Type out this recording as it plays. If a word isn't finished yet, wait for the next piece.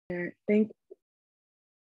Thank you,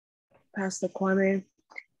 Pastor Kwame.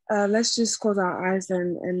 Let's just close our eyes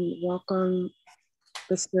and welcome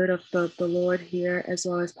the Spirit of the Lord here, as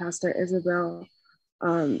well as Pastor Isabel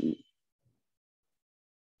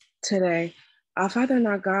today. Our Father and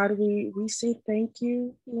our God, we say thank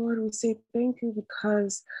you, Lord. We say thank you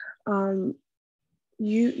because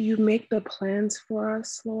you make the plans for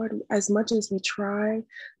us, Lord. As much as we try,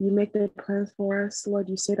 you make the plans for us, Lord.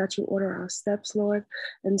 You say that you order our steps, Lord.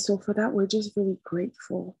 And so for that, we're just really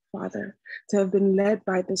grateful, Father, to have been led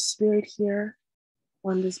by the Spirit here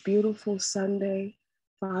on this beautiful Sunday,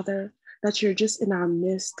 Father, that you're just in our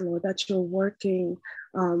midst, Lord, that you're working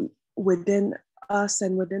within us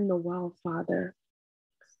and within the world, Father.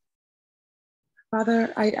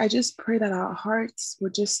 Father, I just pray that our hearts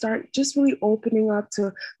would just start just really opening up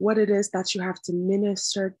to what it is that you have to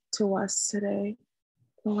minister to us today,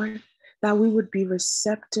 Lord, that we would be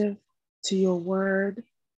receptive to your word,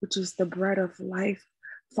 which is the bread of life,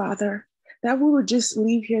 Father, that we would just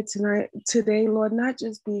leave here today, Lord, not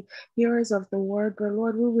just be hearers of the word, but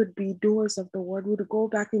Lord, we would be doers of the word. We would go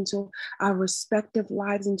back into our respective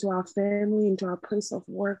lives, into our family, into our place of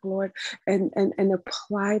work, Lord, and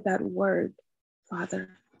apply that word, Father,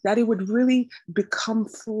 that it would really become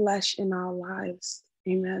flesh in our lives.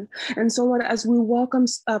 Amen. And so, Lord, as we welcome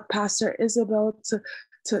Pastor Isabel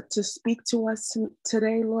to speak to us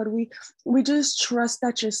today, Lord, we just trust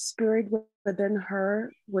that your spirit within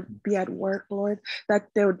her would be at work, Lord, that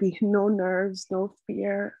there would be no nerves, no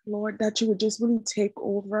fear, Lord, that you would just really take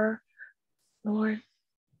over, Lord,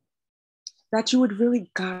 that you would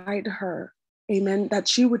really guide her. Amen. That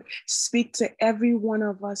she would speak to every one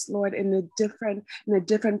of us, Lord, in the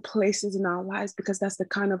different places in our lives, because that's the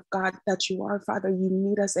kind of God that you are, Father. You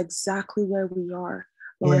meet us exactly where we are,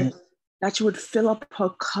 Lord. Yes. That you would fill up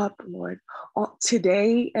her cup, Lord,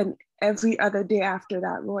 today and every other day after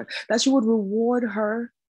that, Lord. That you would reward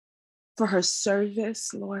her for her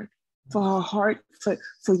service, Lord, for her heart, for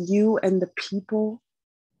you and the people.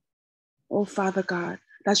 Oh, Father God,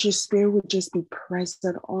 that your spirit would just be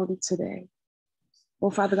present on today. Oh,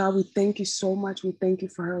 Father God, we thank you so much. We thank you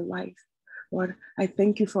for her life. Lord, I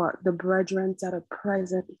thank you for the brethren that are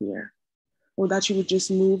present here. Oh, that you would just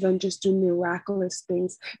move and just do miraculous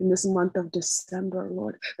things in this month of December,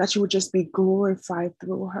 Lord. That you would just be glorified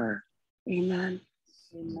through her. Amen.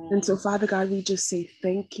 Amen. And so, Father God, we just say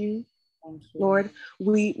thank you. Thank you. Lord,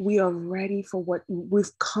 we are ready for what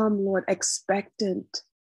we've come, Lord, expectant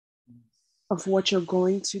of what you're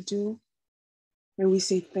going to do. And we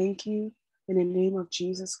say thank you. In the name of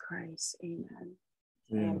Jesus Christ, amen.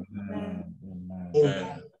 Amen.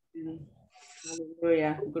 Amen.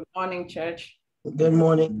 Hallelujah. Good morning, church. Good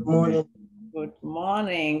morning. Good morning. Good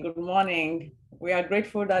morning. Good morning. We are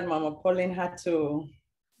grateful that Mama Pauline had to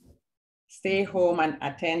stay home and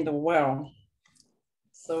attend well.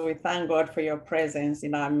 So we thank God for your presence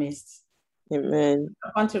in our midst. Amen. I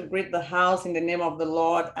want to greet the house in the name of the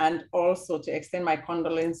Lord and also to extend my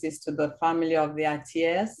condolences to the family of the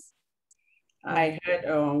Atiers. I heard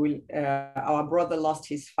our brother lost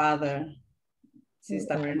his father,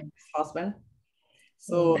 Sister his husband.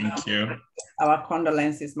 So thank you. Our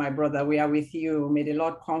condolences, my brother. We are with you. May the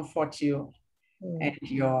Lord comfort you and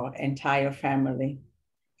your entire family.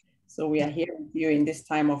 So we are here with you in this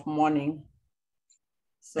time of mourning.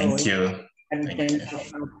 So thank you.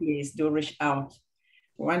 Please do reach out.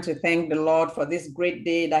 We want to thank the Lord for this great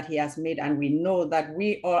day that he has made, and we know that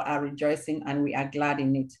we all are rejoicing and we are glad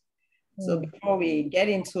in it. So before we get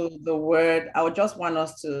into the word, I would just want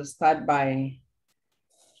us to start by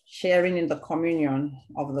sharing in the communion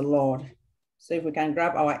of the Lord. So if we can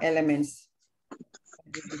grab our elements,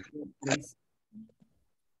 please.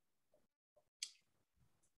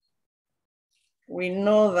 We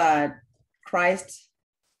know that Christ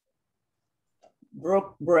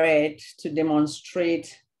broke bread to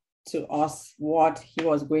demonstrate to us what he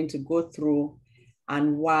was going to go through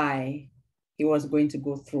and why he was going to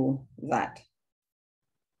go through that.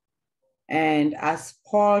 And as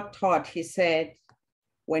Paul taught, he said,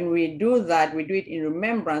 when we do that, we do it in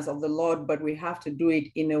remembrance of the Lord, but we have to do it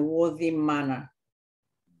in a worthy manner.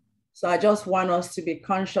 So I just want us to be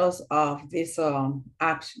conscious of this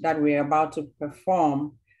act that we're about to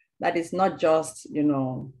perform. That is not just,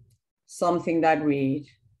 something that we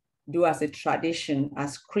do as a tradition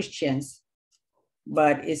as Christians,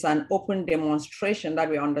 but it's an open demonstration that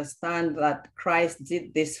we understand that Christ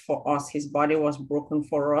did this for us. His body was broken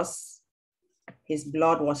for us. His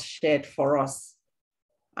blood was shed for us.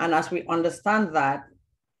 And as we understand that,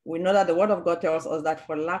 we know that the word of God tells us that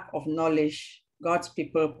for lack of knowledge, God's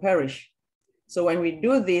people perish. So when we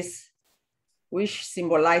do this, which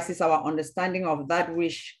symbolizes our understanding of that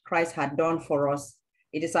which Christ had done for us.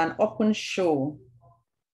 It is an open show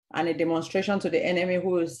and a demonstration to the enemy,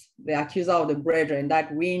 who is the accuser of the brethren,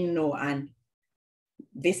 that we know, and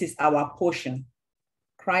this is our portion.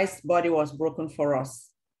 Christ's body was broken for us.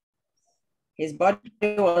 His body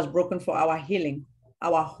was broken for our healing,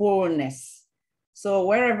 our wholeness. So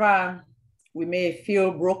wherever we may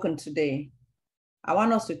feel broken today, I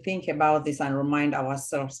want us to think about this and remind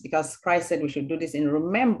ourselves, because Christ said we should do this in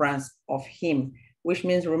remembrance of him, which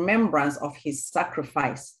means remembrance of his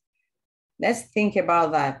sacrifice. Let's think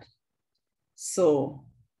about that. So,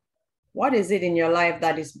 what is it in your life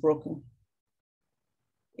that is broken?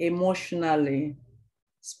 Emotionally,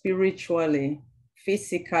 spiritually,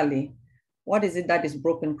 physically, what is it that is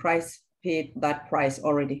broken? Christ paid that price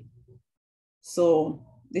already. So,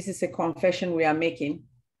 this is a confession we are making,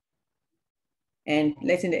 and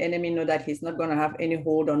letting the enemy know that he's not going to have any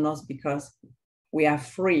hold on us, because we are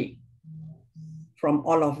free from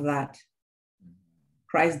all of that.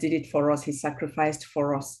 Christ did it for us. He sacrificed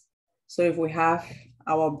for us. So if we have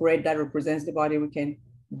our bread that represents the body, we can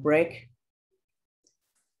break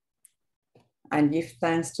and give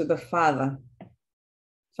thanks to the Father.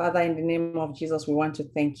 Father, in the name of Jesus, we want to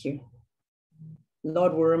thank you.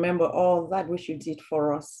 Lord, we remember all that which you did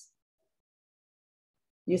for us.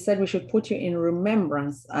 You said we should put you in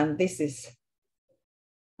remembrance, and this is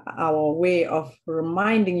our way of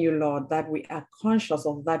reminding you, Lord, that we are conscious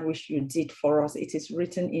of that which you did for us. It is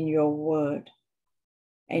written in your word,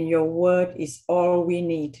 and your word is all we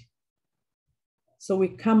need. So we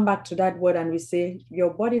come back to that word and we say,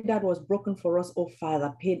 your body that was broken for us, oh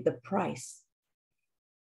Father, paid the price.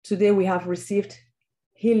 Today we have received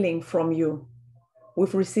healing from you.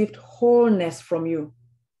 We've received wholeness from you.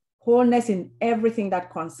 Wholeness in everything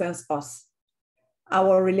that concerns us,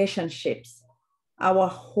 our relationships, our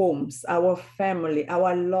homes, our family,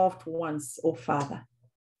 our loved ones, oh Father.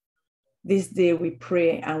 This day we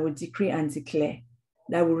pray and we decree and declare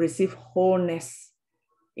that we receive wholeness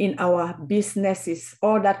in our businesses,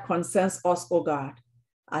 all that concerns us, oh God,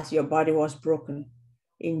 as your body was broken.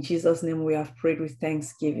 In Jesus' name we have prayed with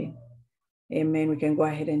thanksgiving. Amen. We can go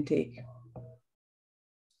ahead and take.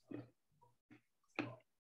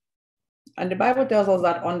 And the Bible tells us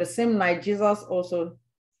that on the same night, Jesus also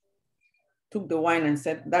took the wine and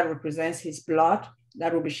said, that represents his blood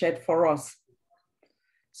that will be shed for us.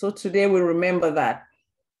 So today we remember that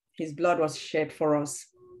his blood was shed for us.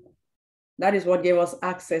 That is what gave us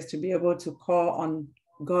access to be able to call on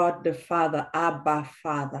God the Father, Abba,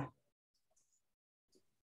 Father.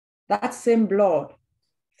 That same blood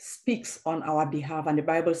speaks on our behalf, and the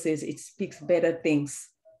Bible says it speaks better things.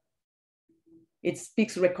 It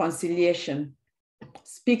speaks reconciliation,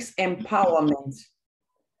 speaks empowerment.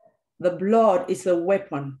 The blood is a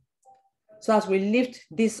weapon. So as we lift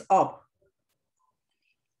this up,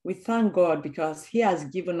 we thank God because he has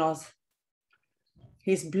given us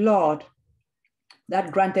his blood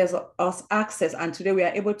that granted us access. And today we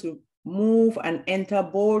are able to move and enter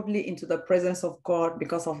boldly into the presence of God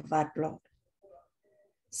because of that blood.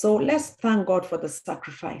 So let's thank God for the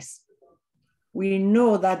sacrifice. We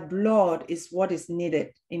know that blood is what is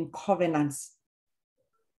needed in covenants.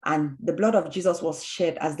 And the blood of Jesus was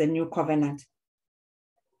shed as the new covenant.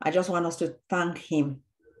 I just want us to thank him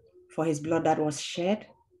for his blood that was shed,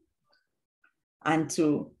 and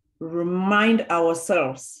to remind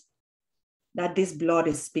ourselves that this blood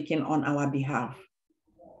is speaking on our behalf.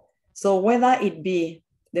 So whether it be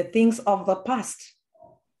the things of the past,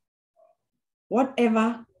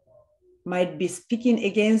 whatever might be speaking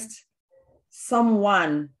against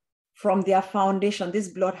someone from their foundation, this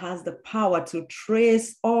blood has the power to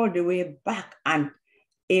trace all the way back and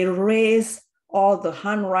erase all the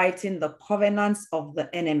handwriting, the covenants of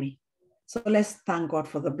the enemy. So let's thank God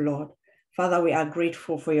for the blood. Father, we are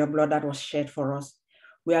grateful for your blood that was shed for us.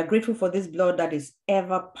 We are grateful for this blood that is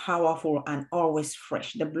ever powerful and always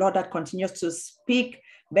fresh. The blood that continues to speak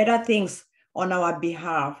better things on our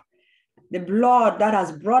behalf. The blood that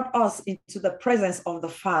has brought us into the presence of the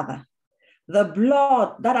Father. The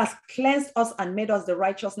blood that has cleansed us and made us the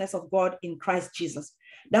righteousness of God in Christ Jesus.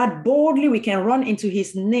 That boldly we can run into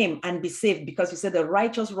his name and be saved, because you said the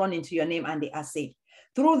righteous run into your name and they are saved.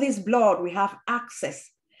 Through this blood, we have access.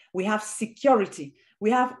 We have security.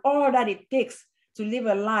 We have all that it takes to live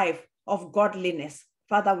a life of godliness.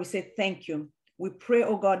 Father, we say thank you. We pray,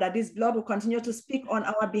 oh God, that this blood will continue to speak on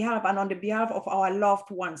our behalf and on the behalf of our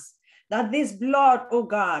loved ones. That this blood, oh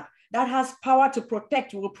God, that has power to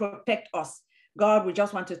protect will protect us. God, we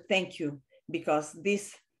just want to thank you because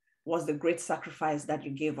this was the great sacrifice that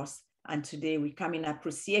you gave us. And today we come in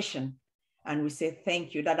appreciation And we say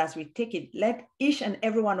thank you that as we take it, let each and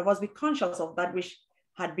every one of us be conscious of that which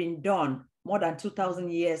had been done more than 2,000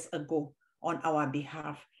 years ago on our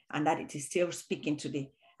behalf, and that it is still speaking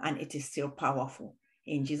today and it is still powerful.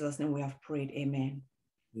 In Jesus' name we have prayed, amen.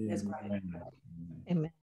 Let's go ahead.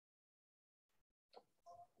 Amen.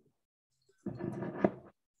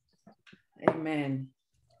 Amen.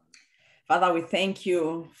 Father, we thank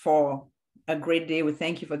you for a great day. We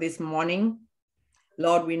thank you for this morning.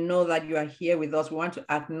 Lord, we know that you are here with us. We want to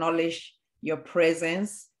acknowledge your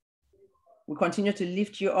presence. We continue to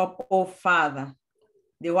lift you up, oh Father,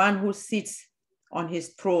 the one who sits on his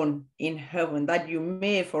throne in heaven, that you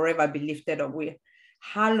may forever be lifted up. We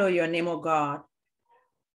hallow your name, oh God.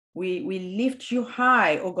 We lift you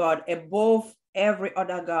high, oh God, above every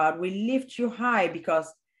other God. We lift you high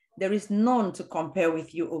because there is none to compare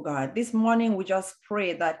with you, oh God. This morning, we just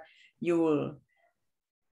pray that you will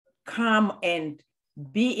come and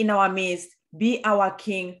be in our midst, be our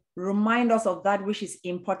King. Remind us of that which is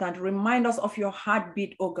important. Remind us of your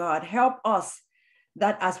heartbeat, oh God. Help us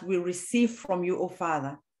that as we receive from you, oh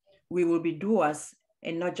Father, we will be doers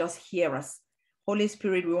and not just hearers. Holy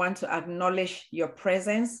Spirit, we want to acknowledge your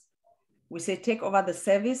presence. We say, take over the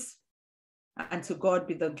service, and to God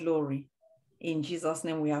be the glory. In Jesus'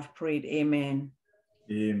 name we have prayed, amen.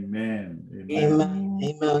 Amen. Amen.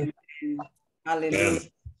 Amen. Hallelujah.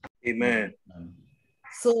 Amen.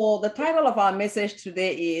 So the title of our message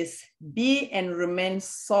today is Be and Remain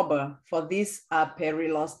Sober, for these are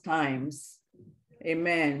perilous times.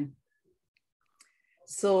 Amen.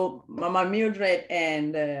 So Mama Mildred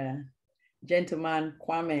and gentleman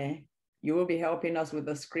Kwame, you will be helping us with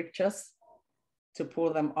the scriptures to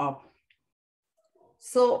pull them up.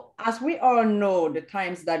 So as we all know, the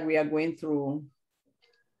times that we are going through,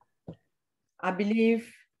 I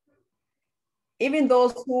believe even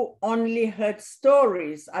those who only heard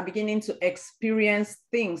stories are beginning to experience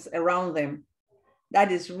things around them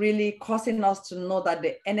that is really causing us to know that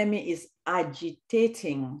the enemy is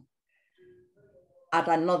agitating at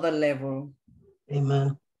another level.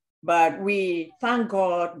 Amen. But we thank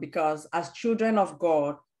God because as children of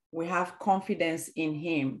God, we have confidence in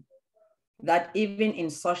him that even in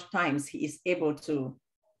such times, he is able to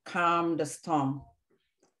calm the storm.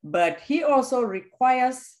 But he also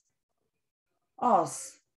requires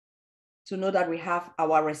us to know that we have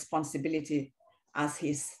our responsibility as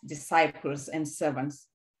his disciples and servants.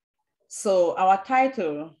 So our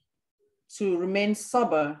title, to remain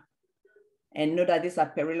sober and know that these are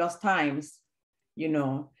perilous times,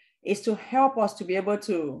 is to help us to be able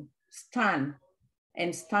to stand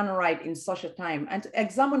right in such a time and to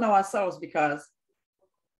examine ourselves, because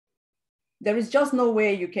there is just no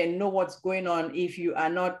way you can know what's going on if you are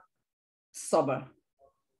not sober.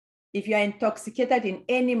 If you are intoxicated in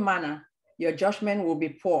any manner, your judgment will be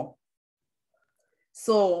poor.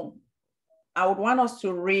 So I would want us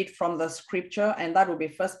to read from the scripture, and that will be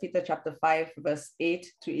 1 Peter chapter 5, verse 8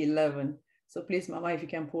 to 11. So please, Mama, if you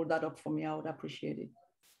can pull that up for me, I would appreciate it.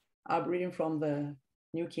 I'm reading from the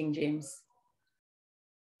New King James.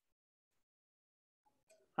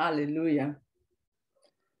 Hallelujah.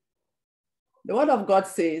 The word of God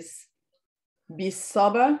says, be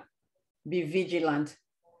sober, be vigilant,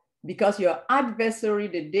 because your adversary,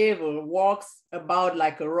 the devil, walks about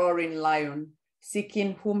like a roaring lion,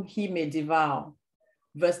 seeking whom he may devour.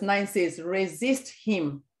 Verse 9 says, resist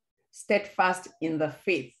him, steadfast in the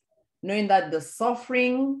faith, knowing that the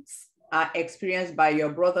sufferings are experienced by your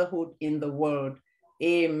brotherhood in the world.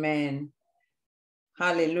 Amen.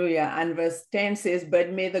 Hallelujah. And verse 10 says,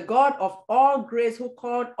 but may the God of all grace, who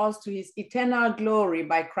called us to his eternal glory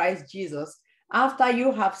by Christ Jesus, after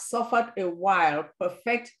you have suffered a while,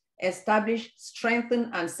 perfect, establish, strengthen,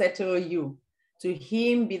 and settle you. To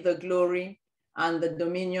him be the glory and the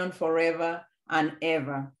dominion forever and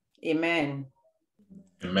ever. Amen.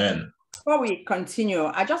 Amen. Before we continue,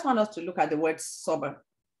 I just want us to look at the word sober.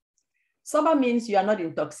 Sober means you are not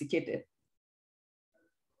intoxicated.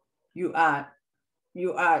 You are,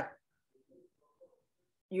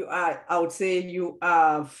 I would say you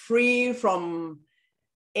are free from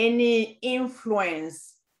any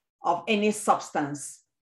influence of any substance.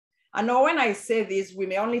 I know when I say this, we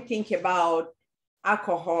may only think about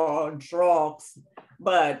alcohol, drugs,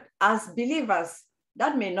 but as believers,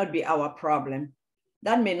 that may not be our problem.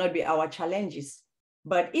 That may not be our challenges.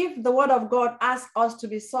 But if the word of God asks us to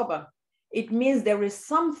be sober, it means there is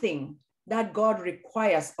something that God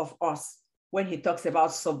requires of us when he talks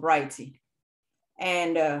about sobriety.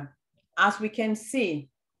 And as we can see,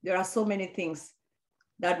 there are so many things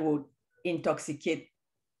that would intoxicate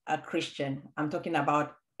a Christian. I'm talking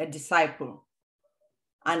about a disciple.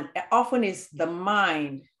 And often it's the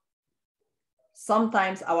mind,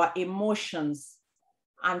 sometimes our emotions,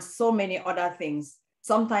 and so many other things.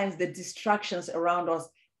 Sometimes the distractions around us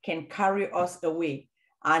can carry us away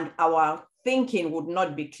and our thinking would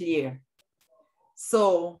not be clear.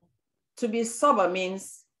 So to be sober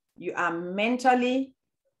means you are mentally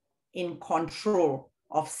in control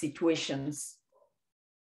of situations.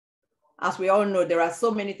 As we all know, there are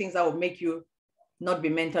so many things that will make you not be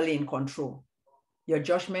mentally in control. Your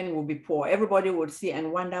judgment will be poor. Everybody would see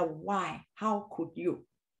and wonder why, how could you?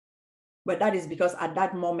 But that is because at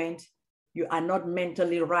that moment, you are not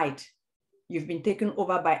mentally right. You've been taken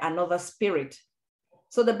over by another spirit.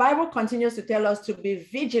 So the Bible continues to tell us to be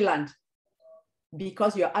vigilant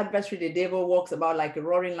because your adversary, the devil, walks about like a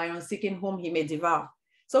roaring lion, seeking whom he may devour.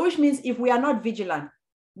 So which means if we are not vigilant,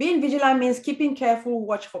 being vigilant means keeping careful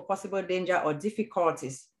watch for possible danger or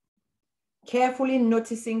difficulties, carefully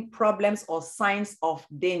noticing problems or signs of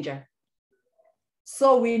danger.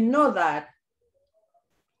 So we know that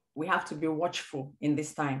we have to be watchful in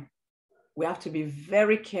this time. We have to be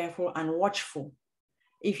very careful and watchful.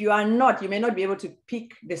 If you are not, you may not be able to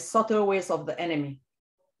pick the subtle ways of the enemy.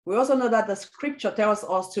 We also know that the scripture tells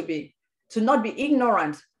us to not be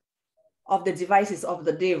ignorant of the devices of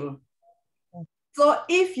the devil. So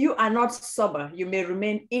if you are not sober, you may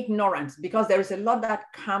remain ignorant because there is a lot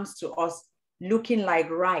that comes to us looking like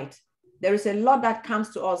right. There is a lot that comes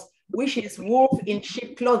to us which is wolf in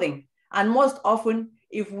sheep clothing. And most often,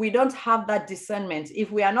 if we don't have that discernment,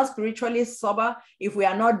 if we are not spiritually sober, if we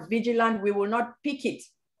are not vigilant, we will not pick it.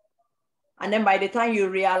 And then by the time you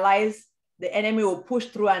realize, the enemy will push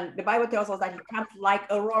through, and the Bible tells us that he comes like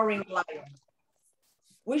a roaring lion,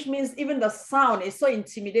 which means even the sound is so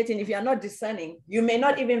intimidating. If you are not discerning, you may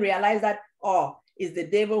not even realize that, oh, it's the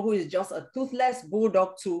devil who is just a toothless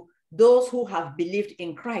bulldog to those who have believed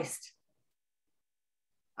in Christ.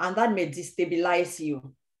 And that may destabilize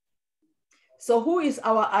you. So who is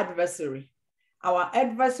our adversary? Our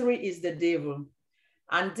adversary is the devil.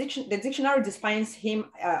 And the dictionary defines him,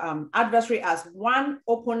 adversary, as one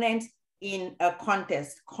opponent in a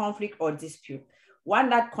contest, conflict, or dispute.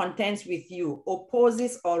 One that contends with you,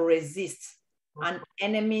 opposes or resists, an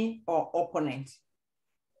enemy or opponent.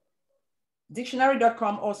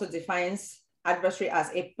 Dictionary.com also defines adversary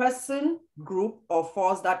as a person, group, or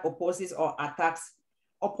force that opposes or attacks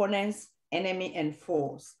opponents, enemy, and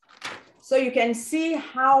foes. So you can see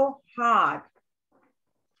how hard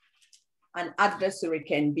an adversary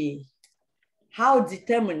can be, how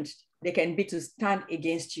determined they can be to stand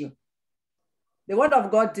against you. The word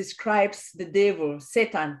of God describes the devil,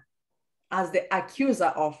 Satan, as the accuser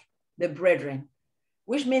of the brethren,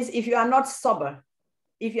 which means if you are not sober,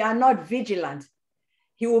 if you are not vigilant,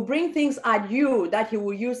 he will bring things at you that he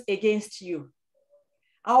will use against you.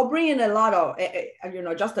 I'll bring in a lot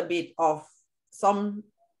of, just a bit of some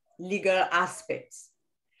legal aspects.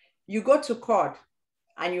 You go to court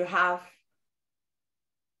and you have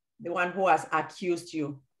the one who has accused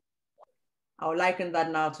you. I'll liken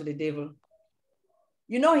that now to the devil.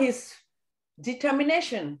 You know, his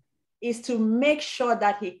determination is to make sure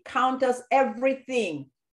that he counters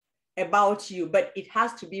everything about you, but it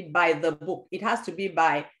has to be by the book. It has to be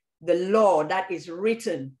by the law that is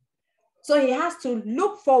written. So he has to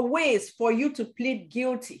look for ways for you to plead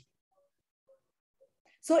guilty.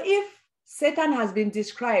 So if Satan has been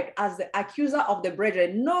described as the accuser of the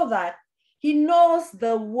brethren, know that he knows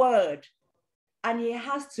the word and he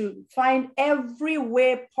has to find every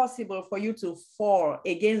way possible for you to fall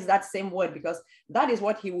against that same word, because that is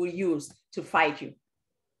what he will use to fight you.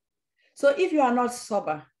 So if you are not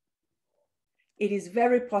sober, it is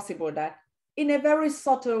very possible that in a very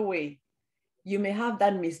subtle way, you may have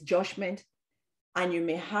that misjudgment and you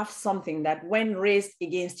may have something that when raised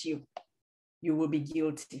against you, you will be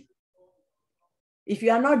guilty. If you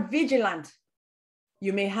are not vigilant,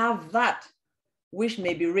 you may have that which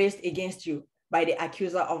may be raised against you by the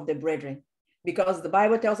accuser of the brethren, because the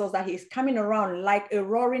Bible tells us that he's coming around like a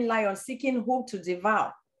roaring lion, seeking whom to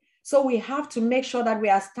devour. So we have to make sure that we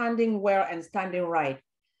are standing well and standing right.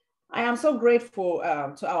 I am so grateful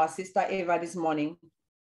to our sister Eva this morning,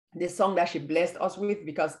 the song that she blessed us with,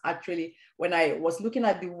 because actually when I was looking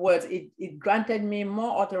at the words, it granted me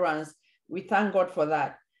more utterance. We thank God for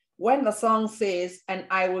that. When the song says, and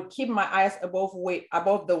I will keep my eyes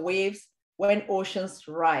above the waves when oceans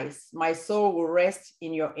rise, my soul will rest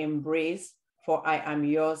in your embrace, for I am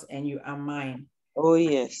yours and you are mine. Oh,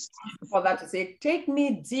 yes. For that to say, take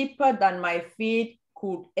me deeper than my feet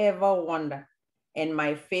could ever wander, and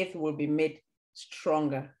my faith will be made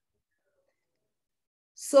stronger.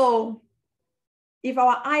 So if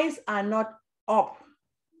our eyes are not up,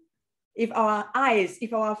 if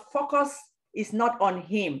our focus is not on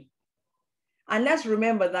him, And let's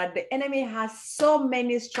remember that the enemy has so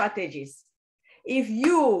many strategies. If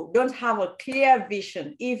you don't have a clear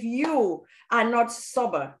vision, if you are not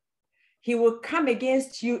sober, he will come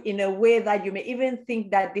against you in a way that you may even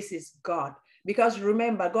think that this is God. Because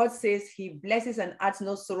remember, God says he blesses and adds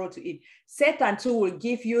no sorrow to it. Satan too will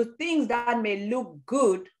give you things that may look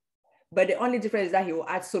good, but the only difference is that he will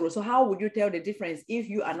add sorrow. So how would you tell the difference if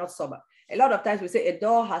you are not sober? A lot of times we say a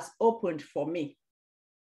door has opened for me.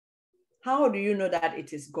 How do you know that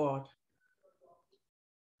it is God?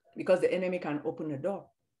 Because the enemy can open a door.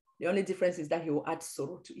 The only difference is that he will add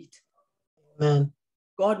sorrow to it. Amen.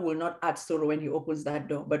 God will not add sorrow when he opens that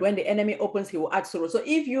door. But when the enemy opens, he will add sorrow. So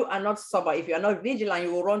if you are not sober, if you are not vigilant,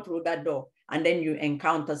 you will run through that door and then you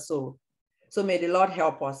encounter sorrow. So may the Lord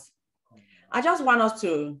help us. I just want us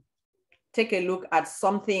to take a look at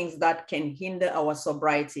some things that can hinder our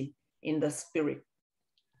sobriety in the spirit.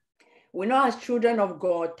 We know as children of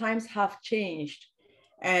God, times have changed.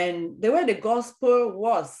 And the way the gospel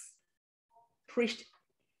was preached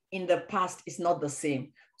in the past is not the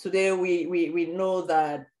same. Today, we know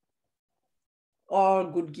that all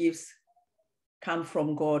good gifts come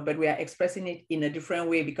from God, but we are expressing it in a different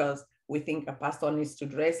way because we think a pastor needs to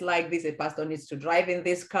dress like this, a pastor needs to drive in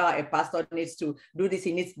this car, a pastor needs to do this,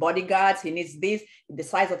 he needs bodyguards, he needs this, the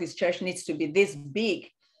size of his church needs to be this big.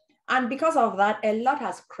 And because of that, a lot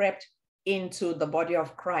has crept into the body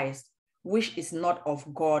of Christ, which is not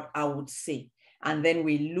of God, I would say. And then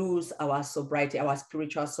we lose our sobriety, our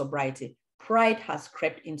spiritual sobriety. Pride has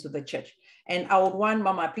crept into the church. And I would want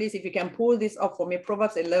Mama, please, if you can pull this up for me,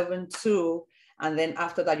 Proverbs 11:2, and then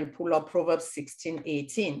after that you pull up Proverbs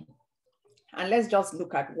 16:18. And let's just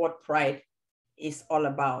look at what pride is all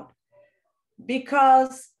about.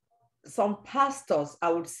 Because some pastors,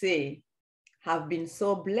 I would say, have been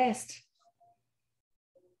so blessed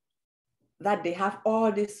that they have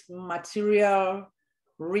all this material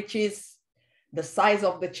riches, the size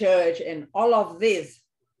of the church and all of this,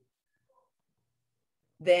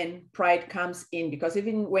 then pride comes in, because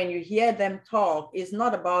even when you hear them talk, it's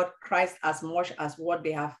not about Christ as much as what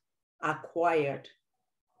they have acquired.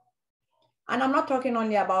 And I'm not talking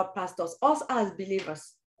only about pastors, us as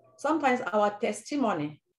believers. Sometimes our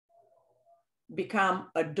testimony become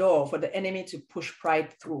a door for the enemy to push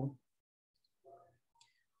pride through.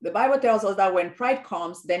 The Bible tells us that when pride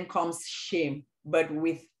comes, then comes shame, but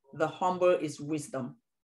with the humble is wisdom.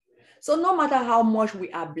 So no matter how much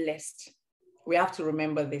we are blessed, we have to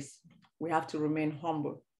remember this. We have to remain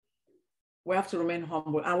humble. We have to remain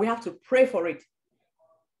humble, and we have to pray for it,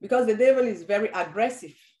 because the devil is very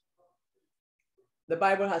aggressive. The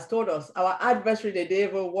Bible has told us our adversary, the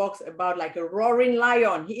devil, walks about like a roaring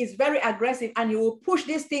lion. He is very aggressive, and he will push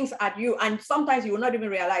these things at you. And sometimes you will not even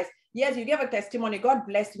realize, yes, you gave a testimony, God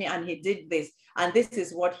blessed me and he did this. And this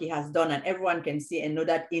is what he has done. And everyone can see and know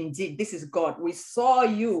that indeed, this is God. We saw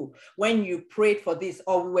you when you prayed for this,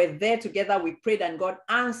 or we were there together, we prayed and God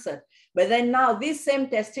answered. But then now this same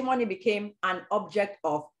testimony became an object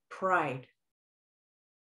of pride.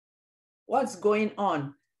 What's going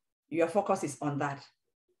on? Your focus is on that.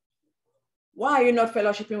 Why are you not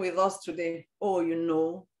fellowshipping with us today? Oh, you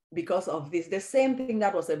know, because of this. The same thing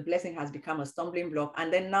that was a blessing has become a stumbling block.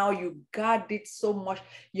 And then now you guard it so much.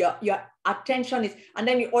 Your attention is, and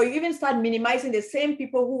then you even start minimizing the same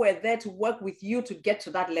people who were there to work with you to get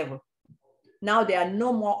to that level. Now they are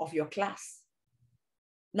no more of your class.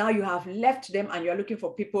 Now you have left them and you're looking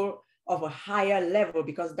for people of a higher level,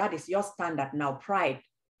 because that is your standard. Now pride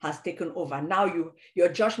has taken over. Now your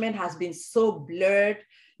judgment has been so blurred.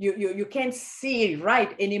 You can't see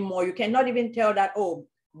right anymore. You cannot even tell that, oh,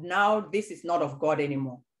 now this is not of God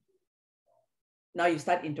anymore. Now you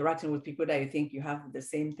start interacting with people that you think you have the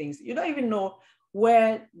same things. You don't even know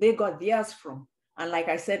where they got theirs from. And like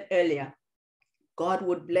I said earlier, God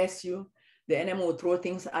would bless you. The enemy will throw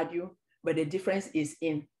things at you, but the difference is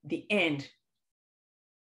in the end.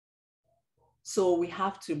 So we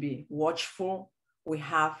have to be watchful. We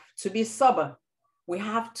have to be sober. We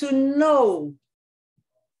have to know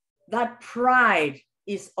that pride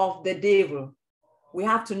is of the devil. We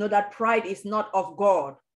have to know that pride is not of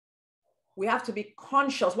God. We have to be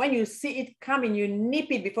conscious. When you see it coming, you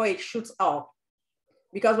nip it before it shoots out.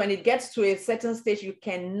 Because when it gets to a certain stage, you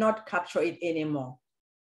cannot capture it anymore.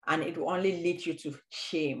 And it will only lead you to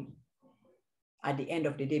shame at the end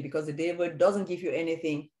of the day, because the devil doesn't give you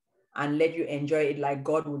anything and let you enjoy it like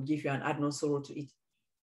God would give you and add no sorrow to it.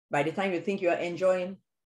 By the time you think you are enjoying,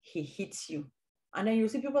 he hits you. And then you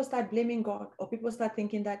see people start blaming God, or people start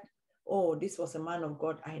thinking that, oh, this was a man of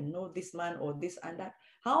God. I know this man, or this and that.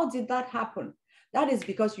 How did that happen? That is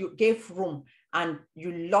because you gave room and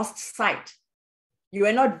you lost sight You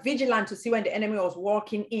were not vigilant to see when the enemy was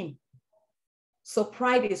walking in. So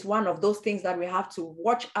pride is one of those things that we have to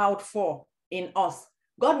watch out for in us.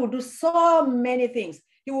 God will do so many things.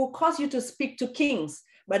 He will cause you to speak to kings,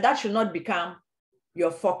 but that should not become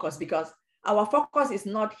your focus, because our focus is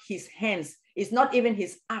not his hands. It's not even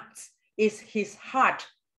his acts. It's his heart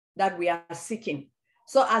that we are seeking.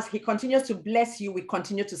 So as he continues to bless you, we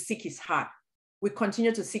continue to seek his heart. We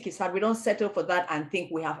continue to seek his heart. We don't settle for that and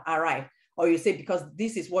think we have arrived. Or you say, because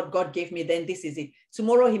this is what God gave me, then this is it.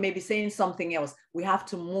 Tomorrow he may be saying something else. We have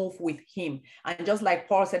to move with him. And just like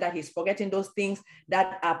Paul said that he's forgetting those things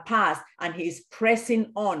that are past and he's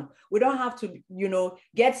pressing on. We don't have to,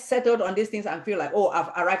 get settled on these things and feel like, oh, I've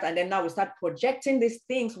arrived. And then now we start projecting these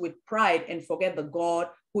things with pride and forget the God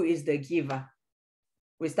who is the giver.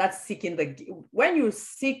 We start seeking when you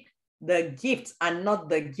seek the gift and not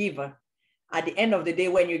the giver, at the end of the day,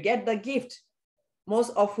 when you get the gift,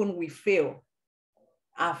 most often we fail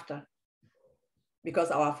after,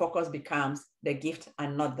 because our focus becomes the gift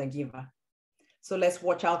and not the giver. So let's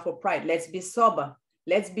watch out for pride. Let's be sober.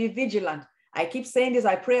 Let's be vigilant. I keep saying this.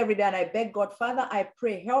 I pray every day and I beg God, Father, I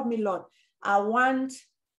pray, help me, Lord. I want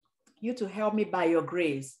you to help me by your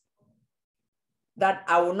grace, that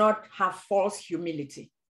I will not have false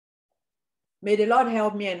humility. May the Lord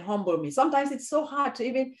help me and humble me. Sometimes it's so hard to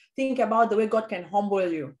even think about the way God can humble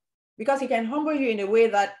you, because he can humble you in a way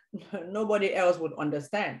that nobody else would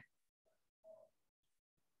understand.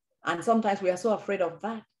 And sometimes we are so afraid of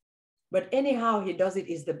that. But anyhow, he does it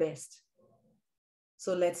is the best.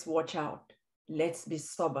 So let's watch out. Let's be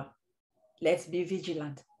sober. Let's be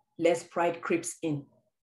vigilant. Lest pride creeps in.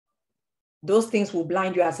 Those things will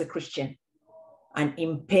blind you as a Christian and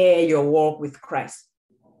impair your walk with Christ.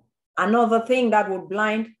 Another thing that would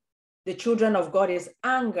blind the children of God is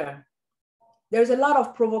anger. There's a lot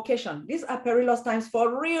of provocation. These are perilous times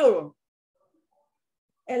for real.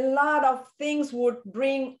 A lot of things would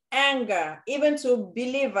bring anger, even to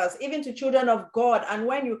believers, even to children of God. And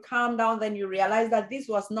when you calm down, then you realize that this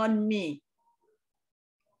was not me.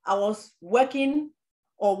 I was working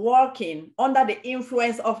or walking under the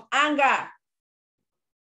influence of anger.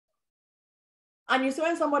 And you see,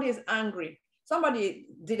 when somebody is angry, somebody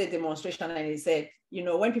did a demonstration and he said,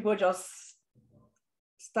 when people just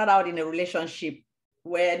start out in a relationship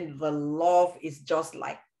when the love is just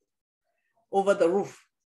like over the roof,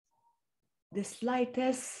 the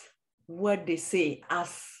slightest word they say,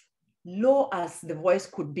 as low as the voice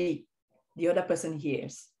could be, the other person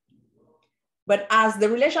hears. But as the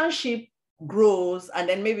relationship grows and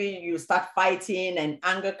then maybe you start fighting and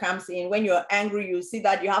anger comes in, when you're angry, you see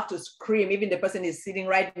that you have to scream, even the person is sitting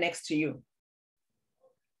right next to you.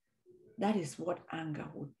 That is what anger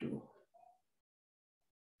would do.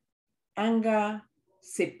 Anger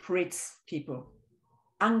separates people.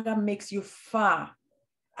 Anger makes you far.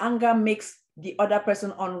 Anger makes the other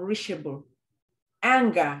person unreachable.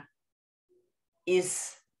 Anger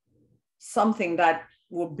is something that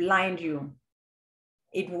will blind you.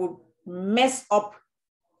 It will mess up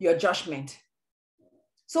your judgment.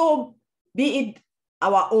 So be it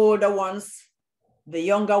our older ones, the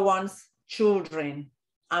younger ones, children,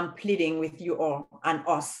 I'm pleading with you all and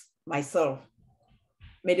us, myself.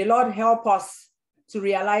 May the Lord help us to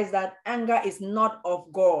realize that anger is not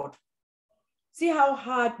of God. See how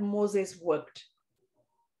hard Moses worked.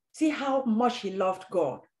 See how much he loved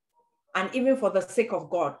God. And even for the sake of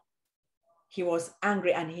God, he was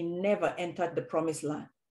angry and he never entered the promised land.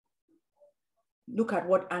 Look at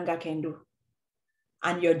what anger can do.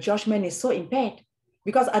 And your judgment is so impaired.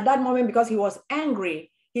 Because at that moment, because he was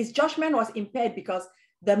angry, his judgment was impaired because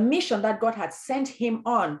the mission that God had sent him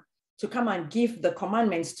on to come and give the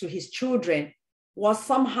commandments to his children was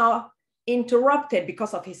somehow interrupted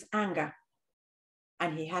because of his anger.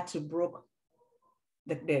 And he had to break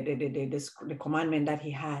the commandment that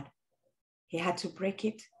he had. He had to break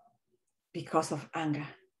it because of anger.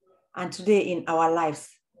 And today in our lives,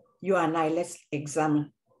 you and I, let's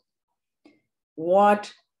examine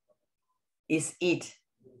what is it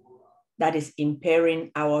that is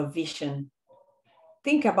impairing our vision.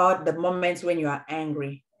 Think about the moments when you are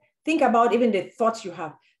angry. Think about even the thoughts you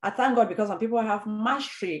have. I thank God because some people have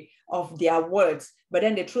mastery of their words, but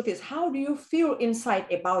then the truth is, how do you feel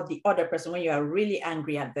inside about the other person when you are really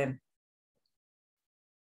angry at them?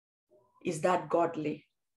 Is that godly?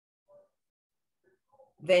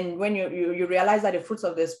 Then when you realize that the fruits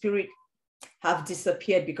of the Spirit have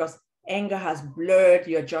disappeared because anger has blurred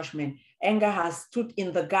your judgment. Anger has stood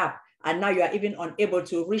in the gap, and now you are even unable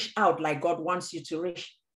to reach out like God wants you to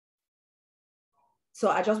reach. So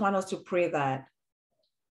I just want us to pray that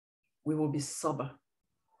we will be sober.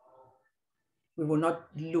 We will not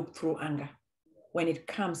look through anger. when it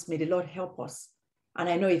comes, may the Lord help us. And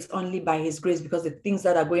I know it's only by his grace, because the things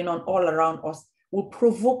that are going on all around us will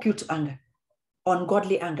provoke you to anger,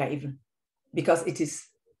 ungodly anger even, because it is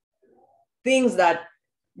things that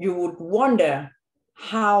you would wonder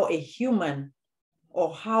how a human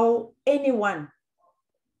or how anyone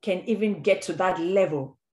can even get to that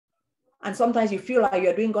level. And sometimes you feel like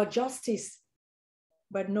you're doing God justice,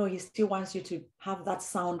 but no, he still wants you to have that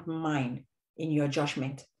sound mind in your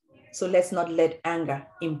judgment. So let's not let anger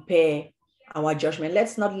impair our judgment.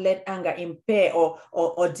 Let's not let anger impair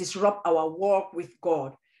or disrupt our walk with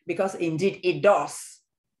God, because indeed it does.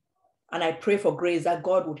 And I pray for grace that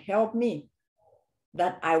God would help me,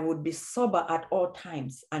 that I would be sober at all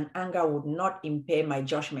times and anger would not impair my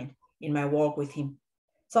judgment in my walk with him.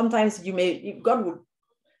 Sometimes God would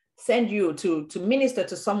send you to minister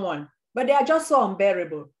to someone, but they are just so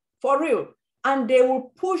unbearable, for real. And they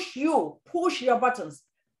will push your buttons,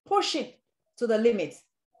 push it to the limits.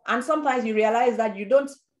 And sometimes you realize that you don't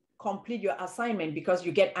complete your assignment because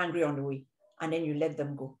you get angry on the way, and then you let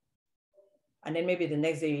them go. And then maybe the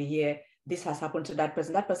next day you hear, this has happened to that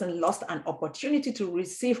person. That person lost an opportunity to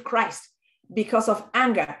receive Christ because of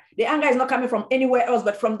anger. The anger is not coming from anywhere else,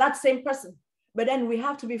 but from that same person. But then we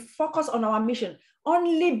have to be focused on our mission.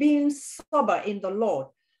 Only being sober in the Lord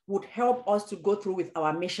would help us to go through with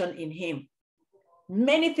our mission in him.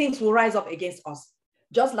 Many things will rise up against us,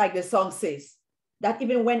 just like the song says, that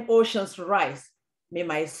even when oceans rise, may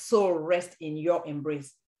my soul rest in your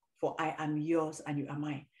embrace, for I am yours and you are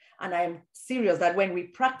mine. And I am serious that when we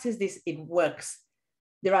practice this, it works.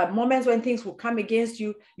 There are moments when things will come against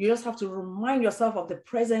you. You just have to remind yourself of the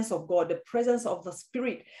presence of God, the presence of the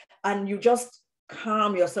Spirit, and you just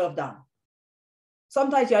calm yourself down.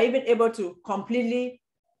 Sometimes you're even able to completely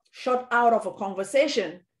shut out of a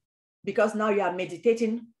conversation because now you are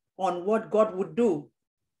meditating on what God would do.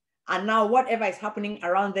 And now whatever is happening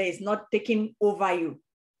around there is not taking over you.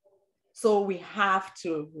 So we have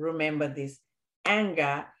to remember this.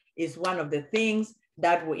 Anger is one of the things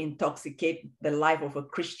that will intoxicate the life of a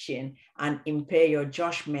Christian and impair your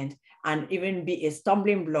judgment and even be a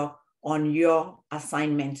stumbling block on your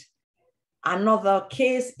assignment. Another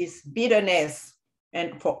case is bitterness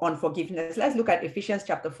and unforgiveness. Let's look at Ephesians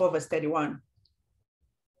chapter 4, verse 31.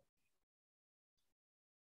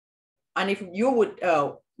 And if you would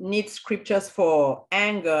need scriptures for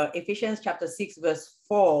anger, Ephesians chapter 6, verse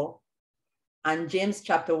 4, and James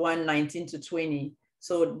chapter 1, 19 to 20.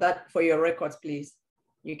 So that for your records, please,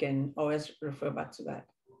 you can always refer back to that.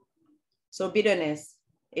 So bitterness,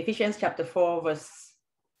 Ephesians chapter 4, verse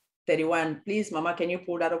 31. Please, Mama, can you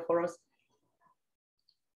pull that up for us?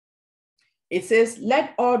 It says,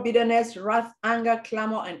 let all bitterness, wrath, anger,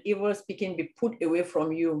 clamor, and evil speaking be put away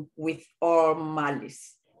from you with all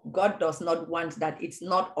malice. God does not want that. It's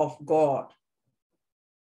not of God.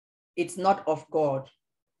 It's not of God.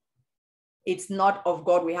 It's not of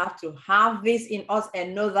God. We have to have this in us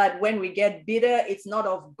and know that when we get bitter, it's not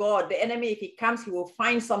of God. The enemy, if he comes, he will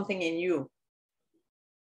find something in you.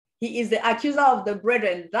 He is the accuser of the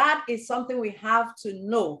brethren. That is something we have to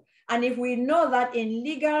know. And if we know that in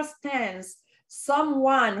legal stance,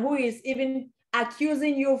 someone who is even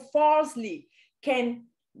accusing you falsely can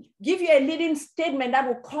give you a leading statement that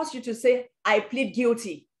will cause you to say, I plead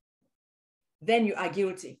guilty, then you are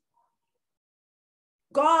guilty.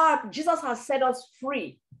 Jesus has set us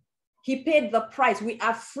free. He paid the price. We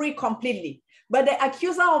are free completely. But the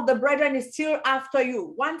accuser of the brethren is still after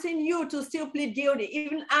you, wanting you to still plead guilty,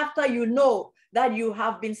 even after you know that you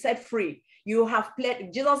have been set free. You have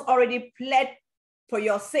pled, Jesus already pled for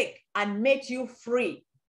your sake and made you free.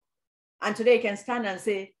 And today you can stand and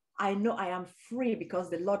say, I know I am free because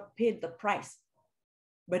the Lord paid the price.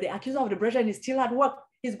 But the accuser of the brethren is still at work.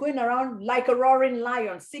 He's going around like a roaring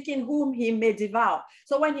lion, seeking whom he may devour.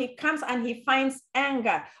 So when he comes and he finds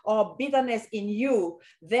anger or bitterness in you,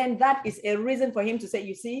 then that is a reason for him to say,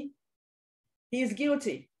 you see, he is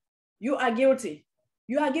guilty. You are guilty.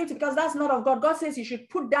 You are guilty because that's not of God. God says you should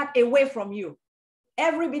put that away from you.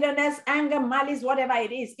 Every bitterness, anger, malice, whatever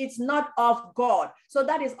it is, it's not of God. So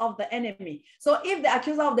that is of the enemy. So if the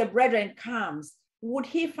accuser of the brethren comes, would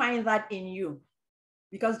he find that in you?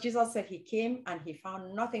 Because Jesus said he came and he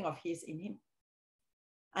found nothing of his in him.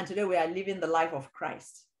 And today we are living the life of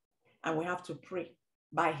Christ. And we have to pray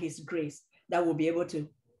by his grace that we'll be able to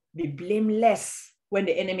be blameless when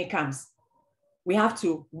the enemy comes. We have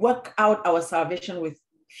to work out our salvation with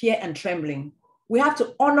fear and trembling. We have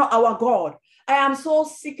to honor our God. I am so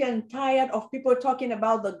sick and tired of people talking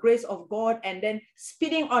about the grace of God and then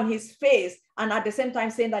spitting on his face and at the same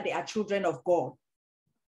time saying that they are children of God.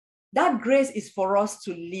 That grace is for us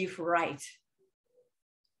to live right.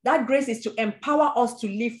 That grace is to empower us to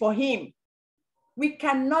live for him. We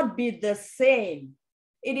cannot be the same.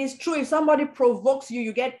 It is true, if somebody provokes you,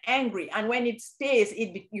 you get angry. And when it stays,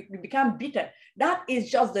 you become bitter. That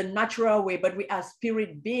is just the natural way, but we are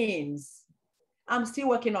spirit beings. I'm still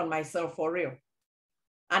working on myself for real.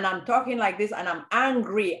 And I'm talking like this and I'm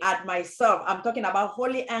angry at myself. I'm talking about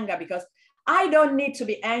holy anger because I don't need to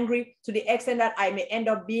be angry to the extent that I may end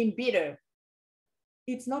up being bitter.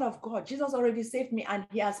 It's not of God. Jesus already saved me and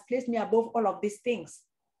he has placed me above all of these things.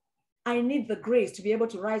 I need the grace to be able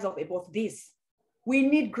to rise up above this. We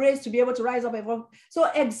need grace to be able to rise up above. So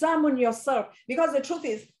examine yourself, because the truth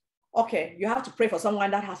is, okay, you have to pray for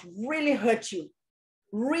someone that has really hurt you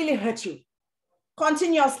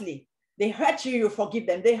continuously. They hurt you, you forgive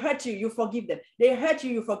them. They hurt you, you forgive them. They hurt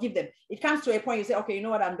you, you forgive them. It comes to a point you say, okay, you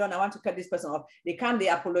know what, I'm done. I want to cut this person off. They come, they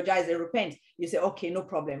apologize, they repent. You say, okay, no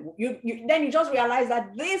problem. Then you just realize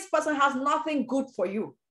that this person has nothing good for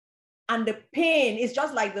you. And the pain is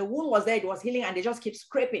just like the wound was there, it was healing, and they just keep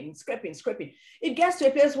scraping. It gets to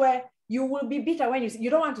a place where you will be bitter when you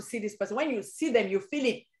don't want to see this person. When you see them, you feel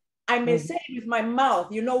it. I may say it with my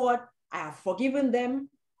mouth, you know what? I have forgiven them.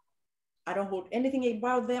 I don't hold anything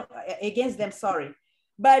about them, against them, sorry.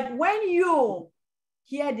 But when you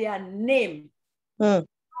hear their name, how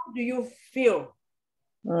do you feel?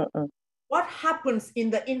 What happens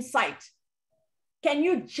in the inside? Can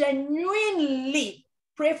you genuinely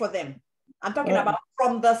pray for them? I'm talking about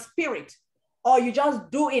from the spirit. Or you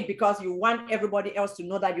just do it because you want everybody else to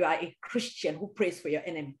know that you are a Christian who prays for your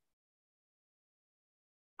enemy.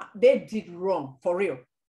 They did wrong, for real.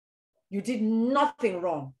 You did nothing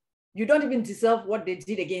wrong. You don't even deserve what they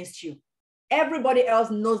did against you. Everybody else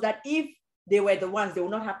knows that if they were the ones, they will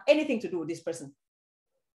not have anything to do with this person.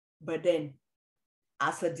 But then,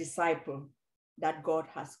 as a disciple that God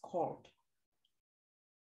has called,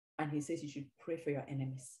 and he says you should pray for your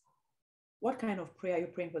enemies. What kind of prayer are you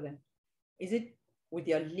praying for them? Is it with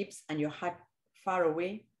your lips and your heart far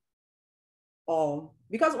away? Or,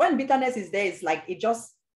 because when bitterness is there, it's like it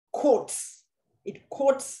just coats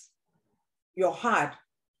your heart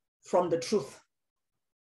from the truth.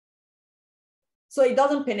 So it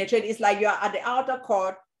doesn't penetrate. It's like you're at the outer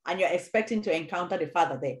court and you're expecting to encounter the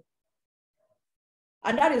Father there.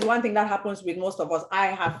 And that is one thing that happens with most of us. I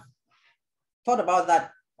have thought about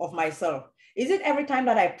that of myself. Is it every time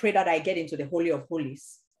that I pray that I get into the Holy of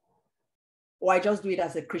Holies? Or I just do it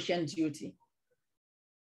as a Christian duty?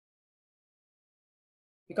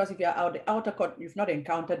 Because if you're out the outer court, you've not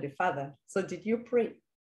encountered the Father. So did you pray?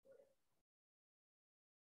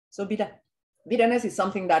 So bitterness is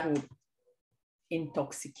something that would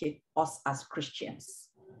intoxicate us as Christians.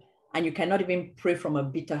 And you cannot even pray from a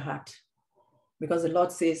bitter heart. Because the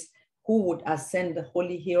Lord says, who would ascend the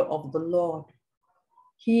holy hill of the Lord?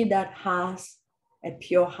 He that has a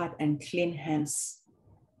pure heart and clean hands.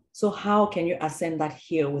 So how can you ascend that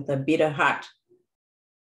hill with a bitter heart?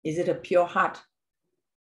 Is it a pure heart?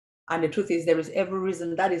 And the truth is, there is every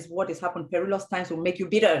reason that is what has happened. Perilous times will make you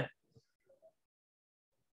bitter.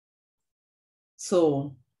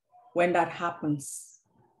 So when that happens,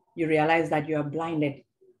 you realize that you are blinded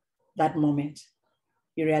that moment.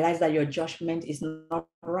 You realize that your judgment is not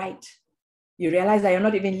right. You realize that you're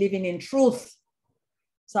not even living in truth.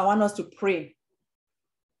 So I want us to pray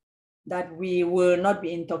that we will not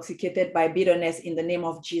be intoxicated by bitterness in the name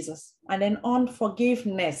of Jesus. And then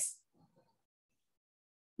unforgiveness.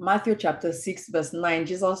 Matthew chapter 6, verse 9,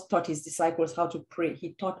 Jesus taught his disciples how to pray.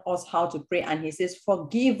 He taught us how to pray. And he says,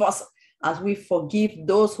 forgive us as we forgive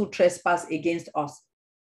those who trespass against us.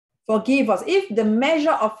 Forgive us. If the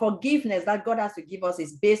measure of forgiveness that God has to give us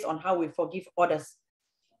is based on how we forgive others,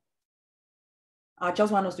 I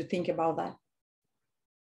just want us to think about that.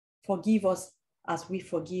 Forgive us as we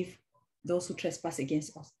forgive those who trespass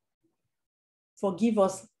against us. Forgive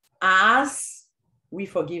us as we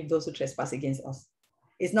forgive those who trespass against us.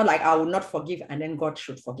 It's not like I will not forgive and then God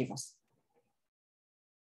should forgive us.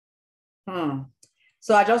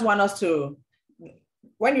 So I just want us to,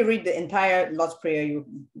 when you read the entire Lord's Prayer, you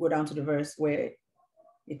go down to the verse where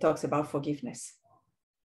it talks about forgiveness.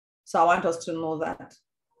 So I want us to know that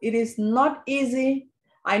it is not easy.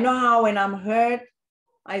 I know how when I'm hurt,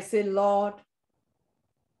 I say, Lord,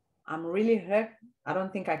 I'm really hurt. I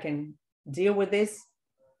don't think I can deal with this.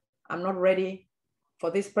 I'm not ready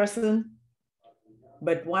for this person.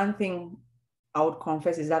 But one thing I would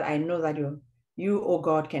confess is that I know that you, oh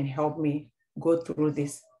God, can help me go through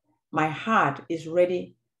this. My heart is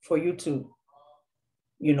ready for you to,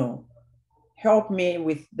 help me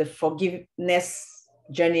with the forgiveness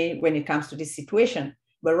journey when it comes to this situation.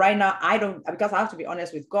 But right now, I don't, because I have to be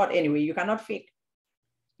honest with God anyway. You cannot fake.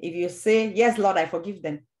 If you say, yes, Lord, I forgive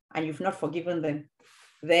them, and you've not forgiven them,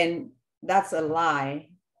 then that's a lie.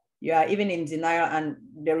 You are even in denial, and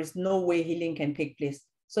there is no way healing can take place.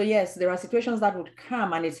 So yes, there are situations that would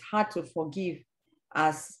come, and it's hard to forgive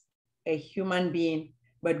as a human being,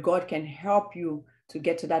 but God can help you to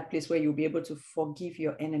get to that place where you'll be able to forgive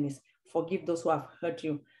your enemies, forgive those who have hurt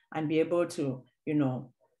you, and be able to,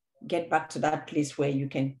 get back to that place where you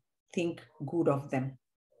can think good of them.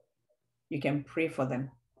 You can pray for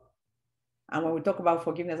them. And when we talk about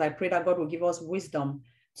forgiveness, I pray that God will give us wisdom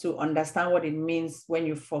to understand what it means when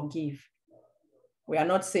you forgive. We are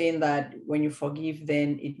not saying that when you forgive,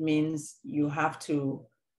 then it means you have to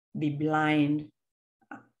be blind.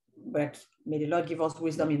 But may the Lord give us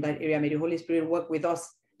wisdom in that area. May the Holy Spirit work with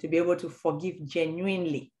us to be able to forgive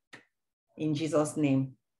genuinely in Jesus'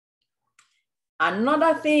 name.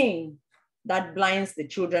 Another thing that blinds the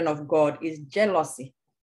children of God is jealousy.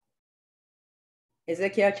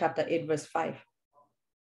 Ezekiel chapter 8, verse 5.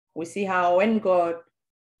 We see how when God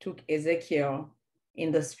took Ezekiel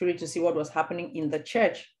in the spirit to see what was happening in the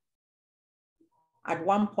church, at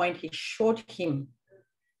one point he showed him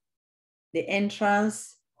the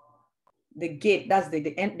entrance, the gate, that's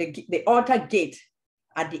the altar gate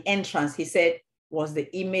at the entrance, he said, was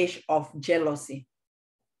the image of jealousy.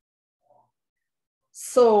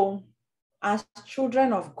 So as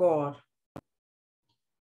children of God,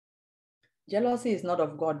 jealousy is not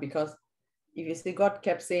of God, because if you see, God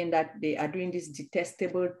kept saying that they are doing these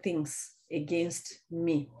detestable things against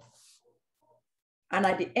me. And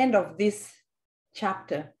at the end of this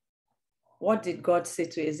chapter, what did God say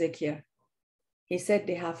to Ezekiel? He said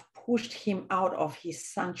they have pushed him out of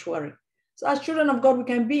his sanctuary. So as children of God, we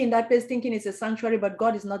can be in that place thinking it's a sanctuary, but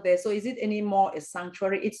God is not there. So is it anymore a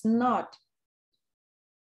sanctuary? It's not.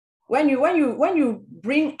 When you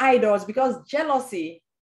bring idols, because jealousy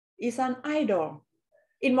is an idol.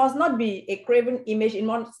 It must not be a graven image. It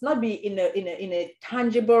must not be in a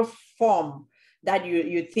tangible form that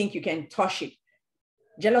you think you can touch it.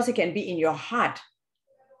 Jealousy can be in your heart,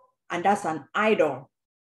 and that's an idol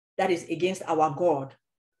that is against our God.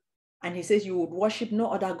 And he says you would worship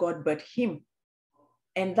no other God but him.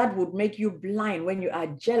 And that would make you blind when you are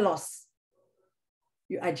jealous.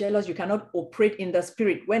 You are jealous, you cannot operate in the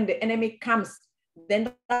spirit. When the enemy comes,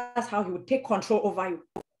 then that's how he will take control over you.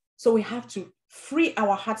 So we have to free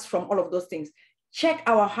our hearts from all of those things. Check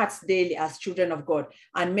our hearts daily as children of God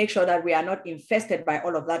and make sure that we are not infested by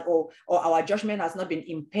all of that, or our judgment has not been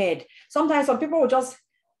impaired. Sometimes some people will just,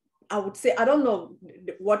 I would say, I don't know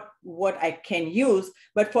what I can use,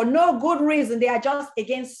 but for no good reason, they are just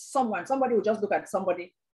against someone. Somebody will just look at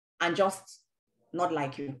somebody and just not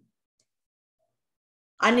like you.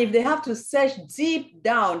 And if they have to search deep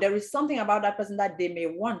down, there is something about that person that they may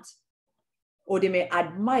want or they may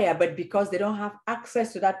admire, but because they don't have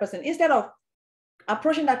access to that person, instead of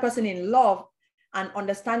approaching that person in love and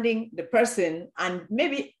understanding the person and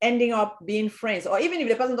maybe ending up being friends, or even if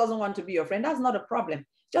the person doesn't want to be your friend, that's not a problem.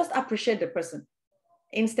 Just appreciate the person.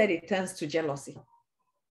 Instead, it turns to jealousy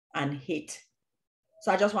and hate.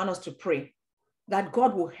 So I just want us to pray that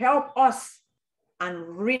God will help us and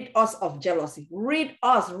rid us of jealousy. Rid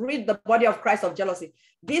the body of Christ of jealousy.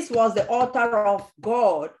 This was the altar of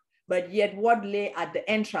God, but yet what lay at the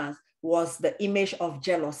entrance was the image of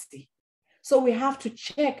jealousy. So we have to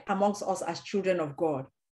check amongst us as children of God,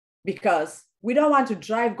 because we don't want to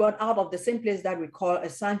drive God out of the same place that we call a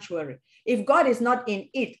sanctuary. If God is not in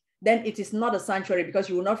it, then it is not a sanctuary, because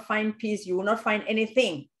you will not find peace. You will not find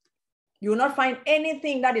anything. You will not find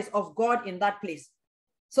anything that is of God in that place.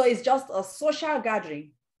 So it's just a social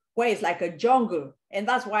gathering where it's like a jungle. And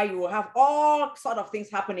that's why you will have all sort of things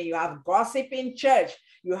happening. You have gossip in church.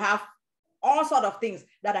 You have all sort of things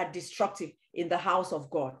that are destructive in the house of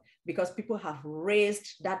God, because people have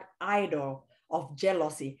raised that idol of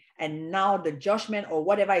jealousy. And now the judgment or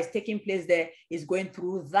whatever is taking place there is going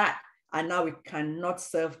through that. And now we cannot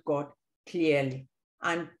serve God clearly.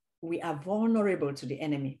 And we are vulnerable to the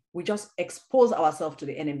enemy. We just expose ourselves to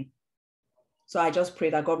the enemy. So I just pray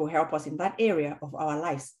that God will help us in that area of our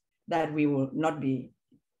lives, that we will not be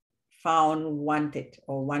found wanted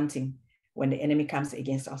or wanting when the enemy comes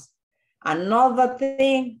against us. Another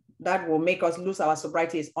thing that will make us lose our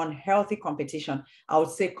sobriety is unhealthy competition. I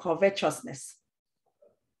would say covetousness.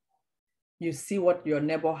 You see what your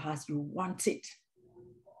neighbor has, you want it.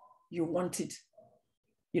 You want it.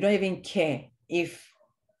 You don't even care if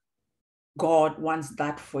God wants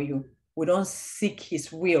that for you. We don't seek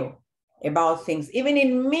his will about things. Even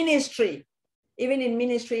in ministry,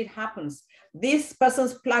 it happens. This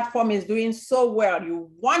person's platform is doing so well.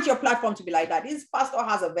 You want your platform to be like that. This pastor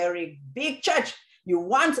has a very big church. You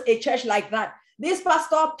want a church like that. This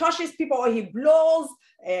pastor touches people or he blows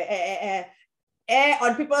air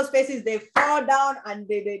on people's faces, they fall down, and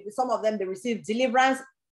some of them, they receive deliverance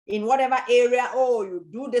in whatever area. Oh, you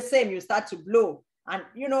do the same, you start to blow. And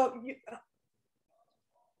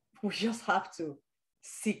we just have to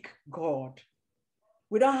seek God.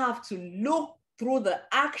 We don't have to look through the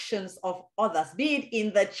actions of others, be it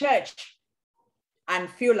in the church, and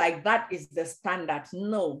feel like that is the standard.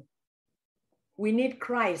 No. We need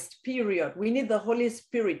Christ, period. We need the Holy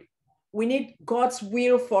Spirit. We need God's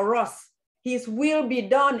will for us. His will be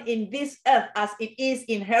done in this earth as it is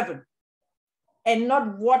in heaven, and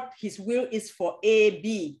not what his will is for A,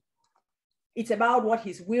 B. It's about what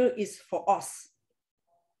his will is for us.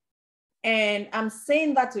 And I'm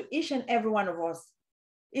saying that to each and every one of us.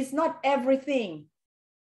 It's not everything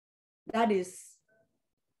that is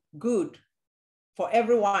good for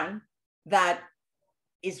everyone that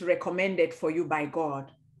is recommended for you by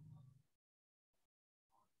God.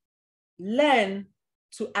 Learn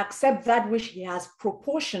to accept that which he has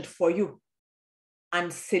proportioned for you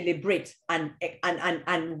and celebrate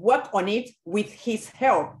and work on it with his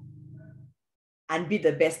help and be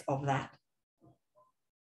the best of that.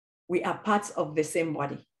 We are parts of the same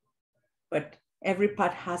body, but every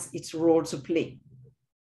part has its role to play.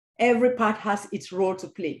 Every part has its role to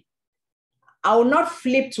play. I will not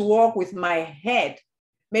flip to walk with my head,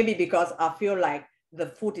 maybe because I feel like the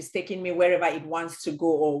foot is taking me wherever it wants to go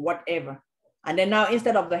or whatever. And then now,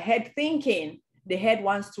 instead of the head thinking, the head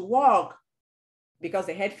wants to walk because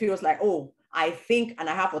the head feels like, oh, I think and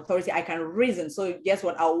I have authority, I can reason. So guess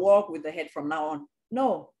what? I'll walk with the head from now on.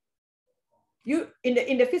 No. You in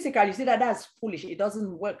the physical, you see that that's foolish. It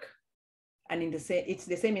doesn't work. And it's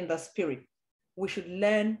the same in the spirit. We should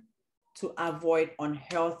learn to avoid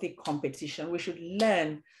unhealthy competition. We should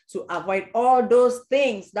learn to avoid all those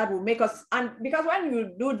things that will make us, and because when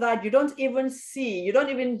you do that, you don't even see, you don't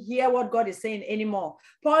even hear what God is saying anymore.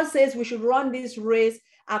 Paul says we should run this race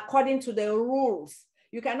according to the rules.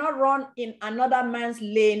 You cannot run in another man's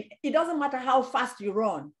lane. It doesn't matter how fast you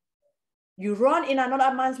run. You run in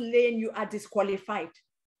another man's lane, you are disqualified.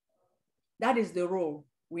 That is the rule.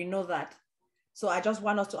 We know that. So I just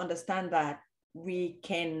want us to understand that we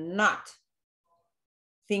cannot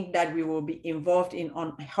think that we will be involved in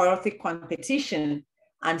unhealthy competition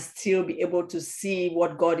and still be able to see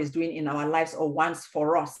what God is doing in our lives or wants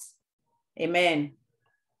for us. Amen.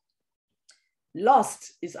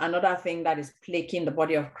 Lust is another thing that is plaguing the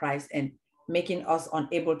body of Christ and making us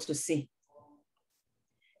unable to see.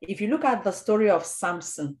 If you look at the story of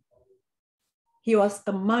Samson, he was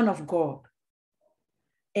a man of God,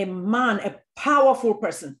 a man, a powerful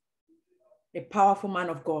person, a powerful man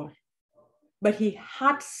of God. But he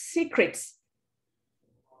had secrets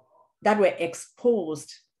that were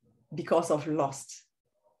exposed because of lust.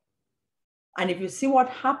 And if you see what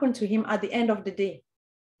happened to him at the end of the day,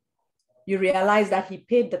 you realize that he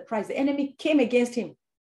paid the price. The enemy came against him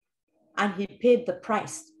and he paid the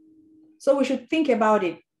price. So we should think about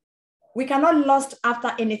it. We cannot lust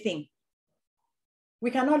after anything.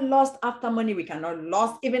 We cannot lust after money. We cannot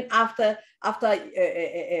lust even after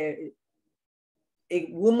a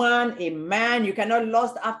woman, a man. You cannot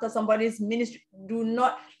lust after somebody's ministry. Do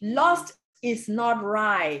not. Lust is not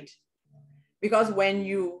right. Because when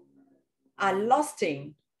you are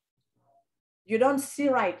lusting, you don't see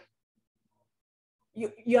right.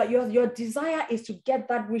 Your desire is to get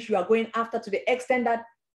that which you are going after, to the extent that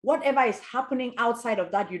whatever is happening outside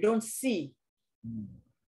of that, you don't see.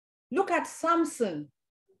 Look at Samson.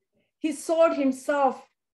 He sold himself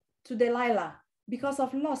to Delilah because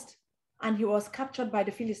of lust, and he was captured by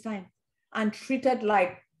the Philistines and treated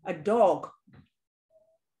like a dog.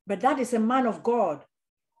 But that is a man of God.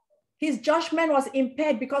 His judgment was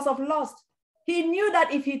impaired because of lust. He knew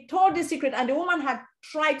that if he told the secret, and the woman had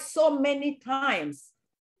tried so many times,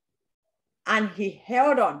 and he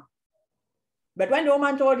held on. But when the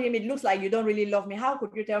woman told him, it looks like you don't really love me. How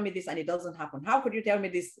could you tell me this and it doesn't happen? How could you tell me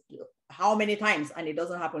this how many times and it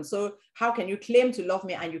doesn't happen? So how can you claim to love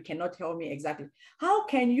me and you cannot tell me exactly? How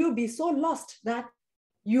can you be so lost that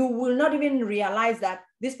you will not even realize that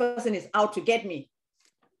this person is out to get me?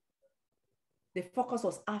 The focus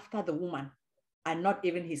was after the woman and not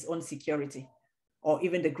even his own security or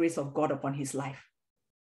even the grace of God upon his life.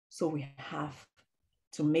 So we have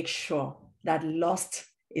to make sure that lust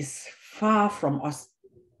is far from us.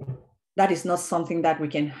 That is not something that we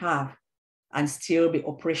can have and still be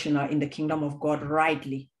operational in the kingdom of God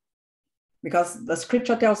rightly. Because the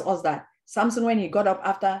scripture tells us that Samson, when he got up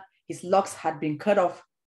after his locks had been cut off,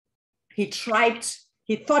 he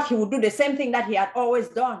thought he would do the same thing that he had always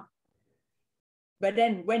done. But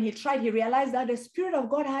then when he tried, he realized that the Spirit of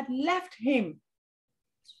God had left him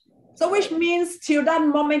So which means till that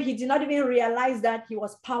moment, he did not even realize that he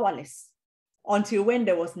was powerless until when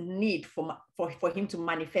there was need for him to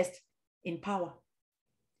manifest in power.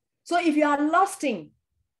 So if you are lusting,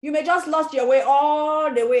 you may just lost your way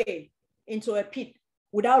all the way into a pit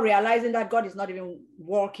without realizing that God is not even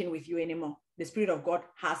working with you anymore. The Spirit of God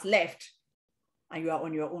has left and you are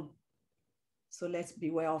on your own. So let's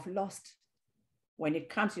beware of lust. When it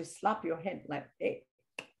comes, you slap your head like, hey,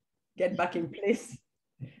 get back in place.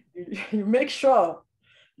 You make sure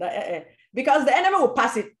that, because the enemy will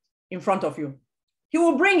pass it in front of you. He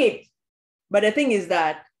will bring it. But the thing is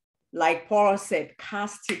that, like Paul said,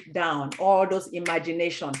 cast it down, all those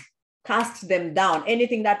imaginations, cast them down.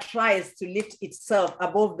 Anything that tries to lift itself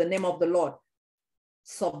above the name of the Lord,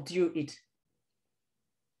 subdue it.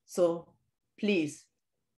 So please,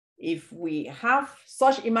 if we have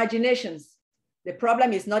such imaginations, the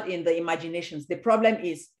problem is not in the imaginations. The problem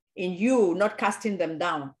is in you not casting them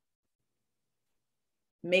down.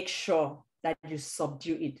 Make sure that you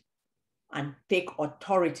subdue it and take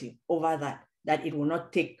authority over that it will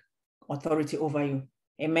not take authority over you.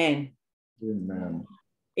 Amen. Amen.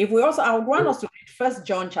 If we also, I would want us to read 1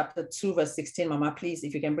 John chapter 2, verse 16, Mama, please,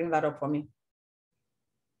 if you can bring that up for me.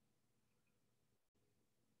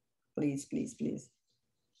 Please, please, please.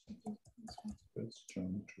 1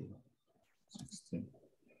 John 2, 16.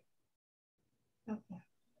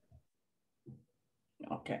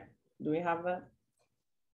 Okay. Do we have that?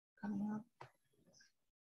 Coming up.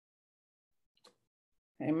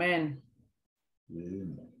 Amen.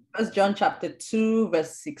 Amen. 1 John chapter 2,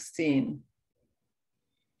 verse 16.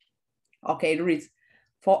 Okay, it reads,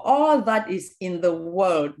 for all that is in the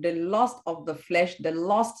world, the lust of the flesh, the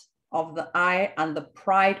lust of the eye, and the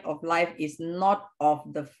pride of life is not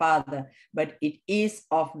of the Father, but it is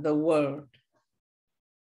of the world.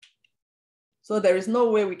 So there is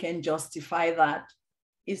no way we can justify that.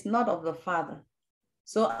 It's not of the Father.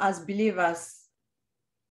 So as believers,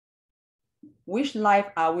 which life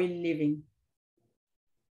are we living?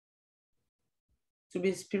 To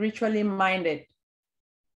be spiritually minded.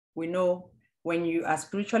 We know when you are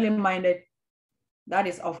spiritually minded, that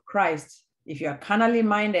is of Christ. If you are carnally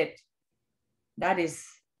minded, that is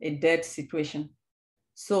a dead situation.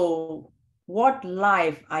 So what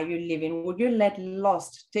life are you living? Would you let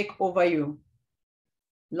lust take over you?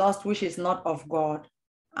 Lust which is not of God.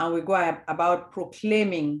 And we go about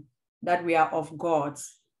proclaiming that we are of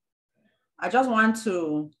God's. I just want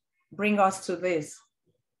to bring us to this.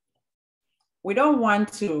 We don't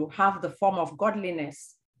want to have the form of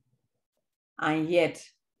godliness and yet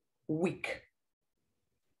weak.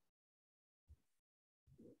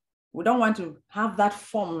 We don't want to have that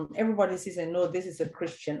form. Everybody sees and no, this is a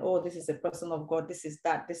Christian. Oh, this is a person of God. This is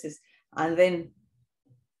that. This is, and then,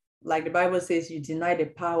 like the Bible says, you deny the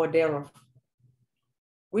power thereof,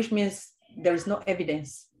 which means there is no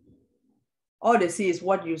evidence. All they see is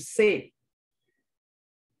what you say.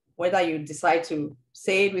 Whether you decide to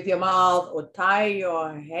say it with your mouth or tie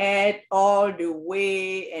your head all the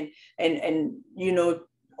way and you know,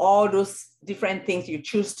 all those different things you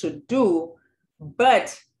choose to do,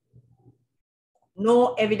 but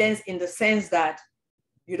no evidence in the sense that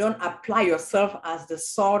you don't apply yourself as the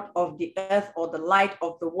salt of the earth or the light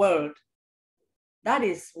of the world. That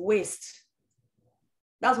is waste.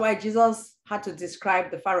 That's why Jesus had to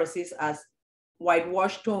describe the Pharisees as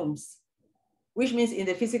whitewashed tombs, which means in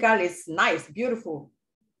the physical it's nice, beautiful,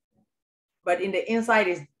 but in the inside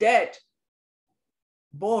is dead,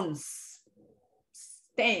 bones,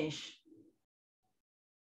 stench.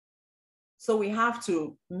 So we have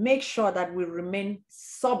to make sure that we remain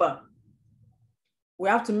sober. We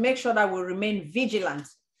have to make sure that we remain vigilant,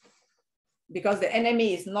 because the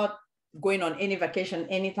enemy is not going on any vacation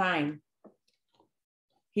anytime.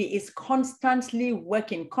 He is constantly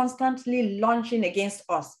working, constantly launching against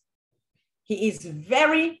us. He is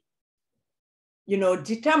very,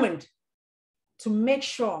 determined to make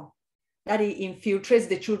sure that he infiltrates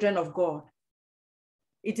the children of God.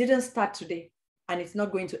 It didn't start today, and it's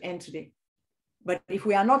not going to end today. But if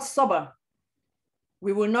we are not sober,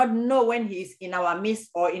 we will not know when he is in our midst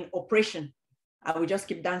or in operation, and we just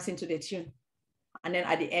keep dancing to the tune. And then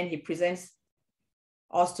at the end, he presents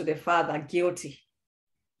us to the Father guilty.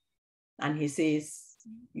 And he says,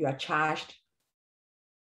 you are charged.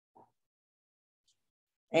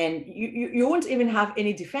 And you won't even have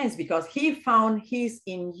any defense, because he found his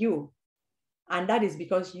in you. And that is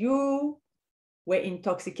because you were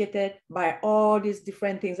intoxicated by all these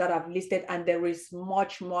different things that I've listed. And there is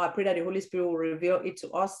much more. I pray that the Holy Spirit will reveal it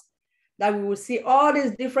to us, that we will see all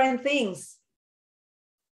these different things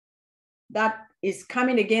that is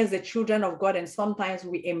coming against the children of God, and sometimes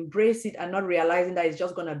we embrace it and not realizing that it's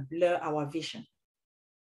just going to blur our vision.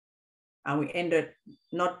 And we end up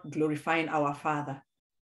not glorifying our Father.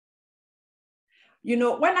 You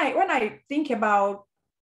know, when I think about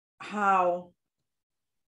how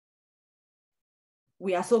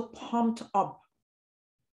we are so pumped up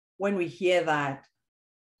when we hear that,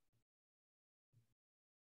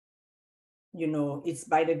 you know, it's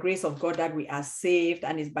by the grace of God that we are saved,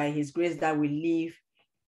 and it's by his grace that we live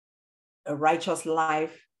a righteous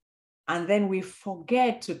life. And then we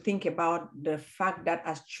forget to think about the fact that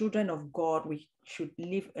as children of God, we should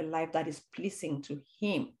live a life that is pleasing to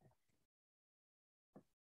him.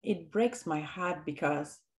 It breaks my heart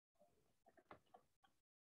because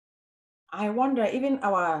I wonder, even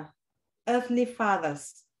our earthly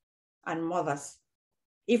fathers and mothers,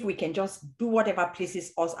 if we can just do whatever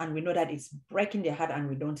pleases us and we know that it's breaking their heart and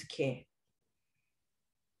we don't care.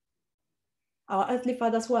 Our earthly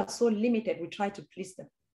fathers who are so limited, we try to please them.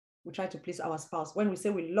 We try to please our spouse. When we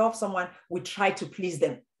say we love someone, we try to please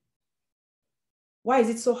them. Why is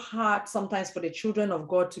it so hard sometimes for the children of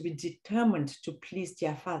God to be determined to please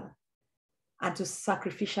their father and to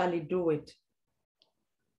sacrificially do it?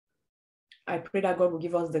 I pray that God will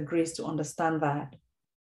give us the grace to understand that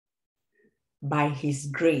by his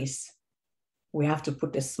grace, we have to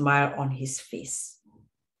put a smile on his face.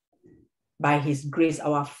 By his grace,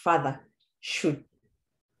 our Father should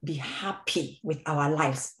be happy with our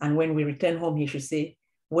lives. And when we return home, he should say,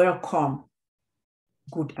 "Welcome,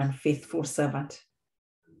 good and faithful servant."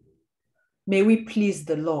 May we please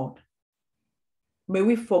the Lord. May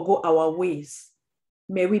we forgo our ways.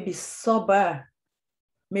 May we be sober.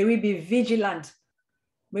 May we be vigilant.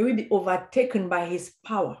 May we be overtaken by his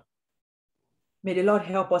power. May the Lord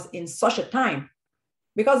help us in such a time.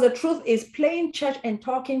 Because the truth is, playing church and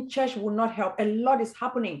talking church will not help. A lot is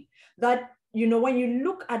happening that, you know, when you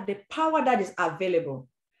look at the power that is available,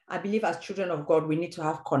 I believe as children of God, we need to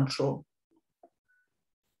have control.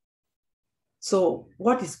 So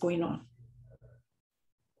what is going on?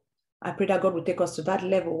 I pray that God will take us to that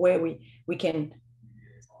level where we can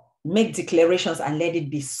make declarations and let it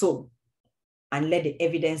be so, and let the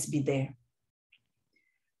evidence be there.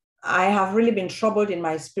 I have really been troubled in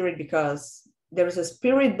my spirit because there is a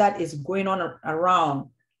spirit that is going on around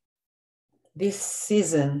this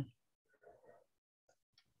season.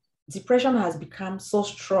 Depression has become so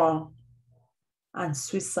strong, and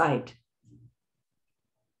suicide.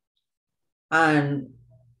 And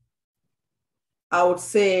I would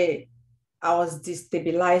say I was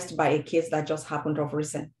destabilized by a case that just happened of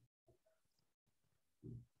recent.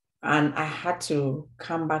 And I had to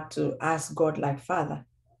come back to ask God, like, Father,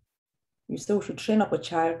 you say we should train up a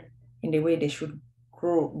child in the way they should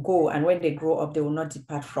go, and when they grow up, they will not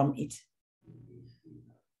depart from it.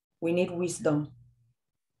 We need wisdom.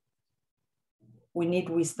 We need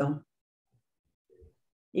wisdom.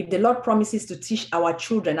 If the Lord promises to teach our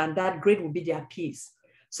children, and that great will be their peace.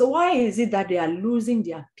 So why is it that they are losing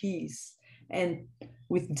their peace? And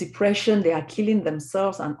with depression, they are killing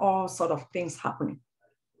themselves and all sort of things happening.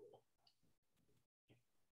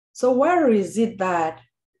 So where is it that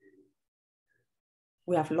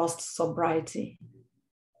we have lost sobriety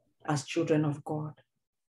as children of God?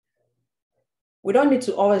 We don't need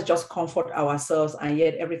to always just comfort ourselves, and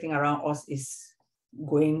yet everything around us is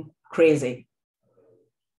going crazy.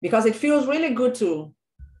 Because it feels really good to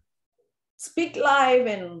speak live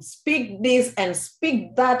and speak this and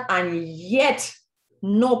speak that, and yet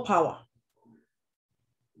no power.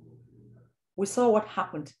 We saw what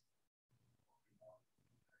happened.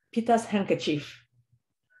 Peter's handkerchief,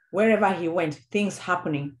 wherever he went, things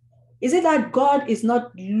happening. Is it that God is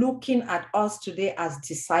not looking at us today as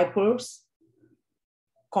disciples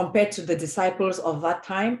compared to the disciples of that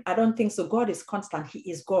time? I don't think so. God is constant. He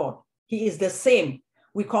is God. He is the same.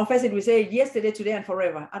 We confess it. We say yesterday, today, and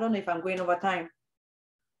forever. I don't know if I'm going over time.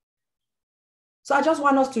 So I just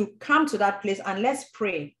want us to come to that place, and let's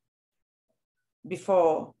pray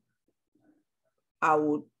before I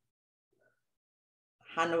would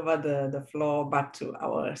hand over the floor back to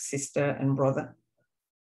our sister and brother.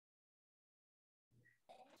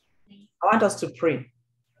 I want us to pray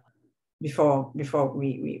before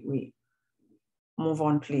we move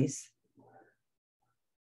on, please.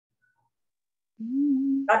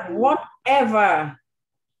 That whatever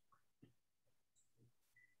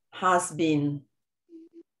has been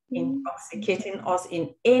intoxicating us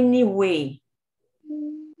in any way,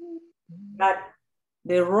 that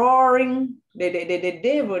the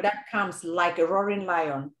devil that comes like a roaring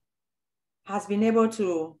lion has been able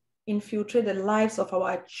to infiltrate the lives of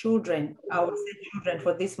our children, I would say children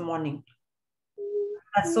for this morning.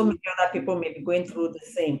 that so many other people may be going through the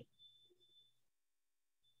same.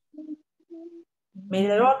 May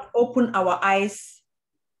the Lord open our eyes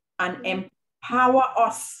and empower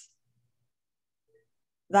us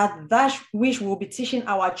that which we'll be teaching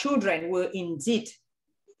our children will indeed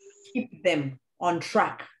keep them on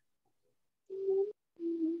track.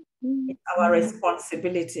 It's our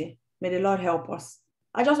responsibility. May the Lord help us.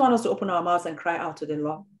 I just want us to open our mouths and cry out to the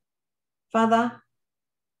Lord. Father,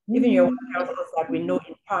 even your word tells us that we know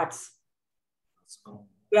in parts.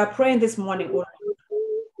 We are praying this morning, oh Lord,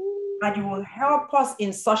 that you will help us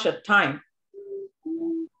in such a time.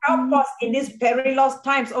 Help us in these perilous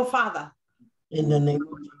times, oh Father. In the name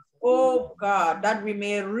of Jesus. Oh God, that we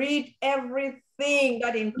may read everything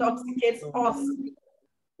that intoxicates us.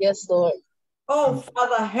 Yes, Lord. Oh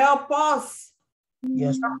Father, help us.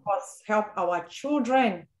 Yes. Help us. Help our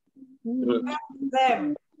children. Help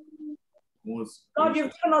them. Lord,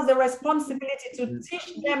 you've given us the responsibility to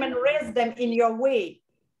teach them and raise them in your way.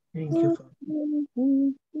 Thank you, Father.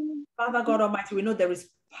 Father God Almighty, we know there is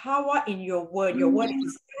power in your word. Your word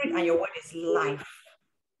is spirit and your word is life.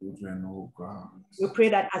 Oh God. We pray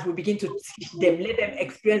that as we begin to teach them, let them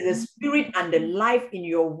experience the spirit and the life in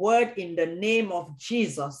your word in the name of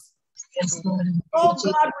Jesus. Yes, Lord. Oh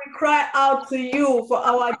God, we cry out to you for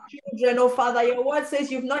our children. Oh Father, your word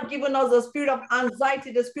says you've not given us the spirit of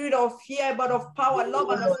anxiety, the spirit of fear, but of power, love,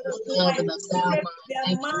 and a sound mind. We pray for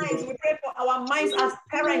their minds. We pray for our minds as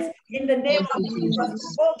parents in the name of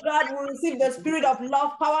Jesus. Oh God, we receive the spirit of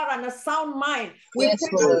love, power, and a sound mind. We pray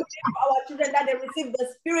for our children that they receive the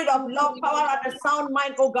spirit of love, power, and a sound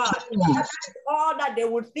mind, oh God. That is all that they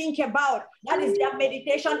would think about. That is their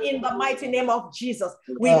meditation in the mighty name of Jesus.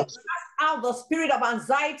 We cast out the spirit of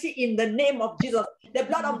anxiety in the name of Jesus. The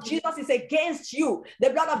blood of Jesus is against you.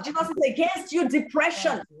 The blood of Jesus is against you,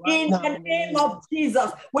 depression. In the name of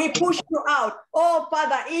Jesus, we push you out. Oh,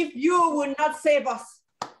 Father, if you will not save us,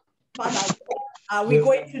 Father, what are we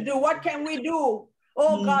going to do? What can we do?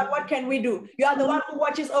 Oh, God, what can we do? You are the one who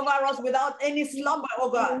watches over us without any slumber, oh,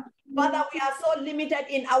 God. Father, we are so limited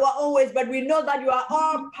in our own ways, but we know that you are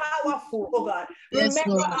all powerful, oh God.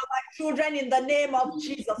 Remember our children in the name of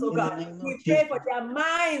Jesus, oh God. We pray for their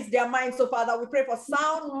minds, oh Father. We pray for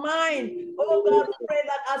sound mind. Oh God, we pray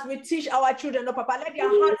that as we teach our children, oh Papa, let their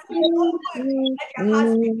hearts be open. Let their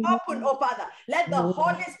hearts be open, oh Father. Let the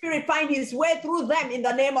Holy Spirit find his way through them in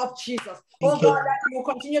the name of Jesus. Oh God, that you will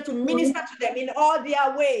continue to minister to them in all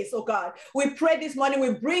their ways, oh God. We pray this morning,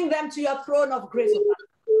 we bring them to your throne of grace, oh God.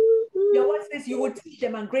 Your word says you will teach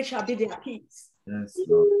them and great shall be their peace. Yes,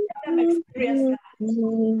 Lord. Let them experience that.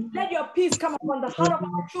 Let your peace come upon the heart of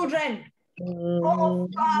our children. Oh,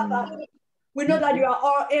 Father, we know that you are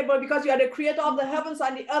all able because you are the creator of the heavens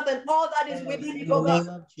and the earth and all that is within it, oh God.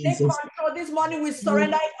 Take control. This morning we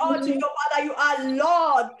surrender it all to you, Father. You are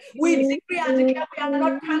Lord. We decree and declare we are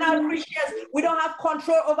not carnal Christians. We don't have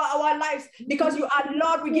control over our lives because you are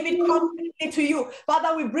Lord. We give it completely to you.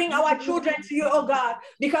 Father, we bring our children to you, oh God,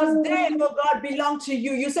 because they, oh God, belong to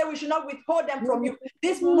you. You say we should not withhold them from you.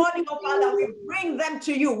 This morning, oh Father, we bring them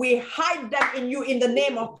to you. We hide them in you in the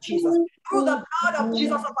name of Jesus. Through the blood of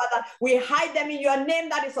Jesus, oh Father, we hide them in your name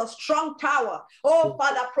that is a strong tower. Oh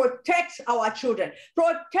Father, protect our children.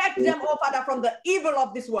 Protect them, oh Father, from the evil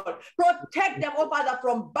of this world. Protect them, oh Father,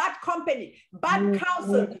 from bad company, bad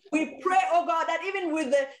counsel. We pray, oh God, that even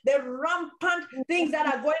with the rampant things that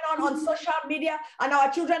are going on social media and our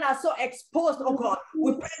children are so exposed, oh God,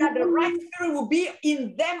 we pray that the right spirit will be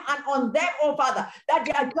in them and on them, oh Father, that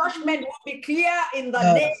their judgment will be clear in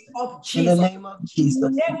the name of Jesus. In the name of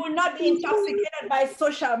Jesus. They will not be intoxicated by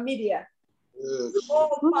social media. Oh,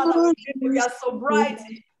 Father, we pray for their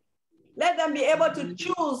sobriety. Let them be able to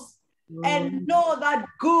choose and know that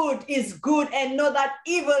good is good and know that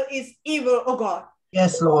evil is evil, oh God.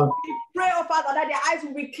 Yes, Lord. We pray, oh Father, that their eyes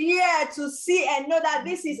will be clear to see and know that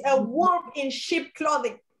this is a wolf in sheep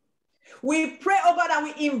clothing. We pray, oh God, and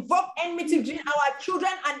we invoke enmity between our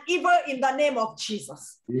children and evil in the name of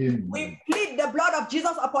Jesus. Amen. We plead the blood of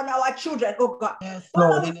Jesus upon our children, oh God. Yes,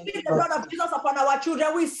 Lord, we plead the blood of Jesus upon our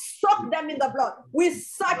children. We soak them in the blood. We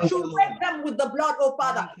saturate them with the blood, oh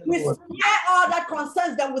Father. We smear all that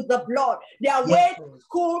concerns them with the blood. Their way to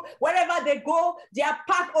school, wherever they go, their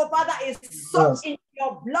path, oh Father, is soaked in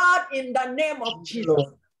your blood in the name of Jesus.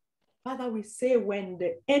 Father, we say when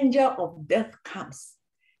the angel of death comes,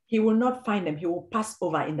 he will not find them. He will pass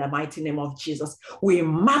over in the mighty name of Jesus. We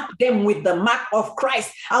mark them with the mark of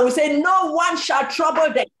Christ. And we say, no one shall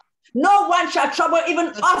trouble them. No one shall trouble even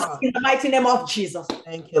us in the mighty name of Jesus.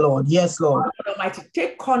 Thank you, Lord. Yes, Lord. God Almighty,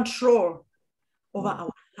 take control over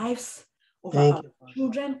our lives, over our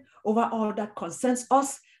children, over all that concerns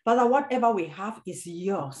us. Father, whatever we have is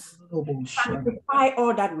yours. Sanctify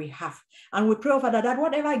all that we have. And we pray, Father, that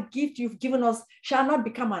whatever gift you've given us shall not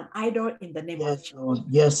become an idol in the name of Jesus. Lord.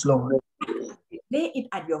 Yes, Lord. Lay it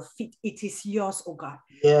at your feet. It is yours, oh God.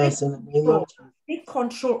 Yes, in the name of Jesus. Take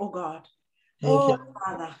control, oh God. Thank you.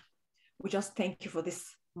 Father, we just thank you for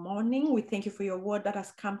this morning. We thank you for your word that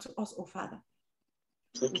has come to us, oh Father.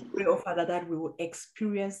 We pray, oh Father, that we will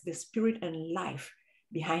experience the spirit and life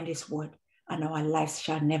behind this word, and our lives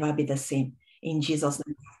shall never be the same. In Jesus'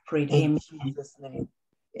 name, I pray. In Amen. Jesus' name.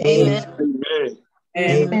 Amen.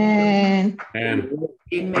 Amen. And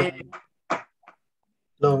Amen.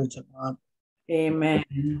 Glory to God.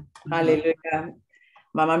 Amen. Hallelujah.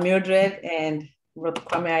 Mama Mildred and Brother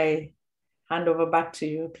Kwame, I hand over back to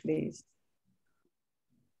you, please.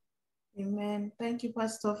 Amen. Thank you,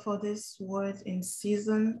 Pastor, for this word in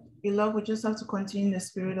season. Beloved, we just have to continue in the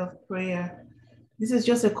spirit of prayer. This is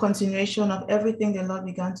just a continuation of everything the Lord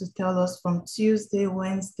began to tell us from Tuesday,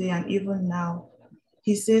 Wednesday, and even now.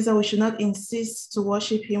 He says that we should not insist to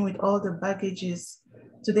worship him with all the baggages.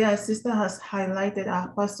 Today, our sister has highlighted,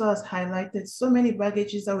 our pastor has highlighted so many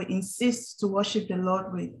baggages that we insist to worship the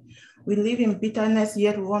Lord with. We live in bitterness,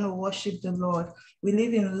 yet we want to worship the Lord. We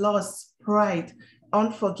live in loss, pride,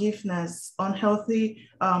 unforgiveness, unhealthy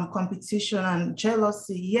competition, and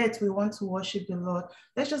jealousy, yet we want to worship the Lord.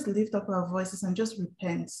 Let's just lift up our voices and just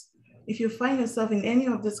repent. If you find yourself in any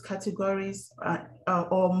of these categories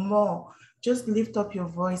or more, just lift up your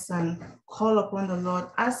voice and call upon the Lord.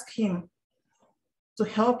 Ask him to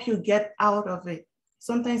help you get out of it.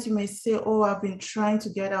 Sometimes you may say, oh, I've been trying to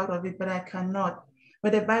get out of it, but I cannot.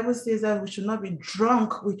 But the Bible says that we should not be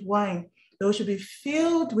drunk with wine, that we should be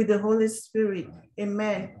filled with the Holy Spirit.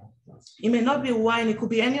 Amen. It may not be wine, it could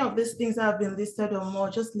be any of these things that have been listed or more.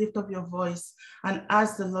 Just lift up your voice and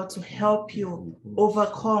ask the Lord to help you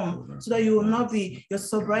overcome so that you will not be, your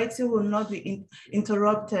sobriety will not be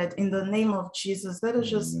interrupted in the name of Jesus. Let us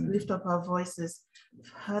just lift up our voices.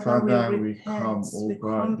 Father, we come, oh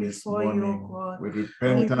God, this morning with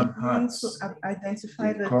repentant hearts. To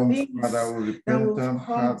identify the Come, things Father, with that will repentant come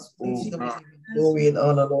hearts, with oh you. God. Glory and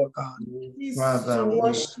honor, Lord God. Father, To we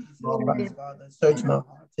worship Christ, Father, search my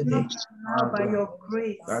heart today. now by your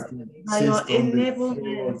grace, that by your insist on the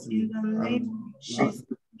enablement, in the name of Jesus.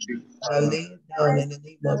 I lay it down in the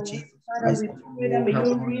name of Jesus Father, Christ. we pray that may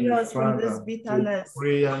you rid us from this bitterness.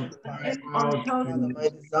 Pray and cry out Father, my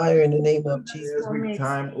desire in the name of Jesus. every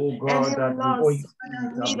time, oh God, Any that loss, we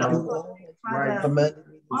Father, think rid us Do about all that you Father, have commanded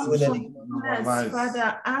me to do in the name of Jesus. unforgiveness,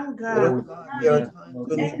 Father, anger, Oh God, there are times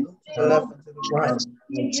when we look to the left and to the right.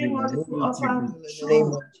 hindering us to offer In the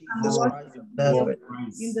name of Jesus Christ of Nazareth.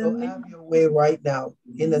 in the So name have your way right now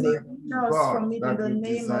in the name of us from it in the that we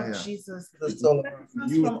name of desire. Jesus. the soul of our feet.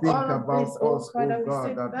 You From think all of about this, oh us, Father, oh we God,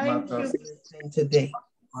 say that thank you. matters. Listen today.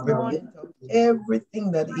 Repent of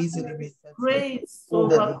everything that easily besets us. Grace to In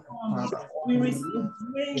the name overcome. of Jesus We Christ receive of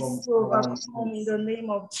Nazareth. grace to overcome in the name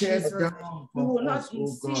of Tear Jesus. down We from will us, not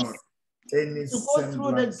oh God, insist any to go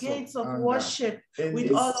through the semblance gates of anger, worship any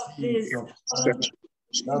with all of seeds this. of Father, anger.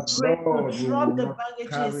 we That pray Lord, to we drop will the not baggages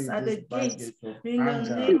carry at the this gates baggage of in the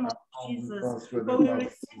anger name of along with Jesus. us But we wherever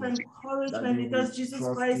receive we go. That encouragement you because will Jesus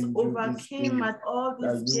trust Christ in you this overcame day, at all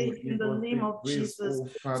that these you will gates in give the us name the of grace, Jesus. oh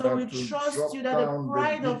So Father, we to trust you drop that the down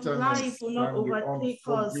pride the of life bitterness will not and the overtake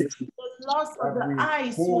us. unforgiveness The lust of that the we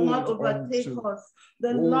eyes will not hold on overtake to. us. The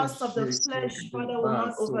Oh, lust of the shake flesh, it, Father, will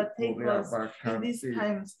not overtake us in these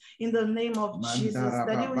times. In the name of Jesus,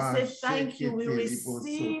 that you will say thank you. We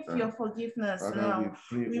receive your forgiveness now.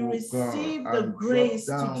 We receive the grace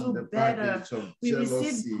to do better. We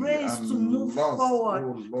receive grace to move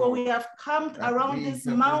forward. For we have camped around this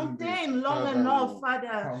mountain long enough,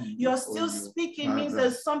 Father. You're still speaking means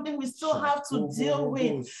there's something we still have to deal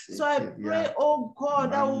with. So I pray, oh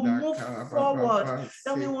God, that we'll move forward,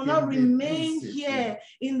 that we will not remain here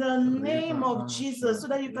in the name of Jesus, so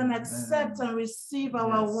that you can accept and receive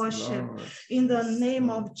our worship. In the name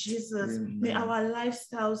of Jesus, may our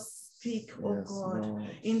lifestyle speak, oh God,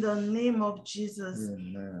 in the name of Jesus.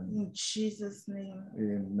 In Jesus' name.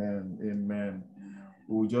 Amen. Amen.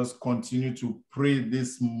 We'll just continue to pray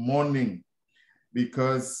this morning,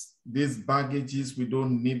 because these baggages, we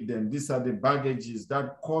don't need them. These are the baggages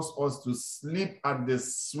that cause us to sleep at the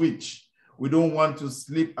switch. We don't want to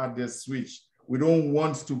sleep at the switch. We don't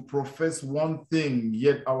want to profess one thing,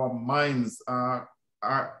 yet our minds are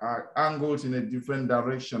angled in a different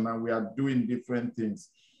direction and we are doing different things.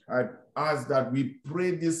 I ask that we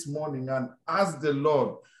pray this morning and ask the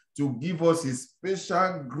Lord to give us his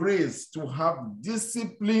special grace to have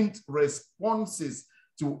disciplined responses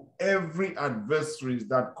to every adversaries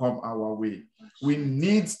that come our way. We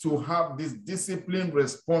need to have these disciplined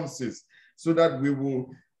responses so that we will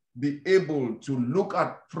be able to look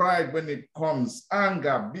at pride when it comes,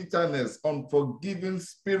 anger, bitterness, unforgiving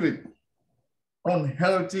spirit,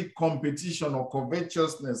 unhealthy competition or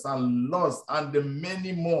covetousness and lust, and the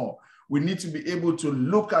many more. We need to be able to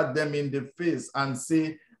look at them in the face and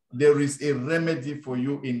say, there is a remedy for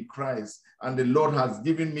you in Christ. And the Lord has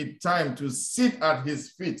given me time to sit at his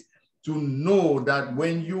feet to know that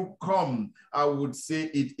when you come, I would say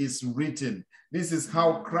it is written. This is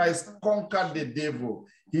how Christ conquered the devil.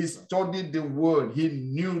 He studied the word, he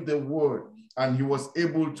knew the word, and he was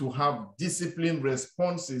able to have disciplined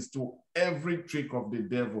responses to every trick of the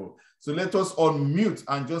devil. So let us unmute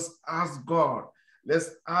and just ask God.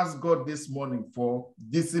 Let's ask God this morning for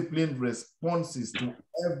disciplined responses to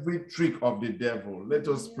every trick of the devil. Let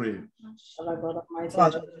us pray.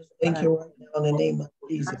 Father, thank you right now in the name of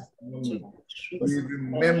Jesus. We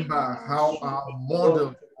remember how our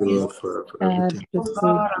model Lord, for everything.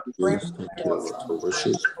 Yes, thank you, Lord, for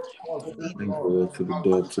worship. Thank you, Lord, for the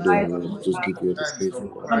dead today, Lord. Just give you the praise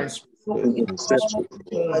and Christ in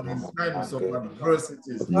times of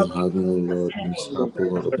adversities. of not having, oh Lord, mishap, oh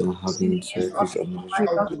Lord, of not having selfish ambition.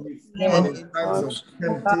 How to respond in times of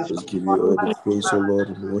temptation. Just give you all the praise, oh Lord,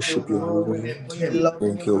 and worship your holy name. For your love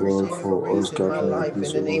and Thank your you, mercy Lord, and your for grace us in my gathering like life in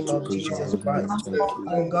this, the oh Lord, name to of praise your Jesus holy name. Christ. Thank you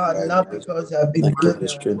Oh for God, guiding not us. because I've been Thank you good, for oh God,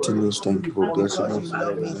 strengthening us. Thank you for but blessing because you us, love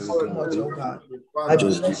Lord, me in so everything much, we oh do. God. I We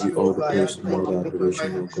just give bless you you, all oh the God. I praise and all thank the you because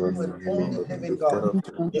adoration, you're oh the God, true and and your name only alone be living lifted God, up.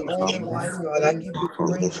 the only wise God. I give you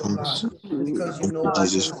praise, oh God, because you Thank know you, all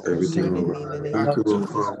Jesus, things for everything, concerning Lord. me in the name Thank you, of Lord,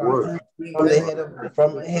 for Jesus our Christ. work.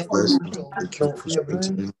 From my head to Bless my me. toe, you Thank you know for everything.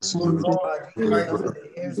 strengthening us in Oh everything. God, Thank you, you Lord, know for to that.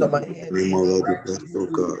 the hairs of my head in Name the all name Lord be of blessed, Jesus. oh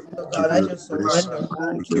God. So Give God, I you the just praise. surrender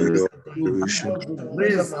all We to give you you all today. the adoration. I surrender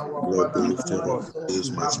Raise my our will, Lord, my be Father mind, lifted my up. God soul Jesus'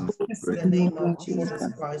 to mighty you. name, we In pray. the name of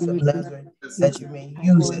Jesus Christ of Nazareth, that you may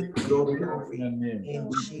use it for your glory of glory. your name. In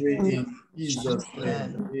We pray Jesus' in Jesus'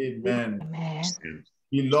 name. name. Amen. Amen.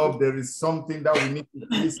 Beloved, there is something that we need to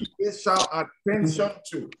pay special attention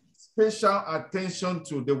to. Special attention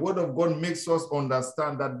to. The word of God makes us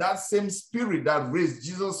understand that that same spirit that raised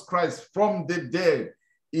Jesus Christ from the dead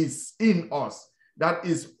is in us. That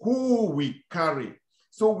is who we carry.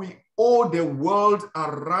 So we owe the world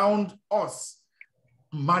around us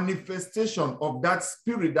manifestation of that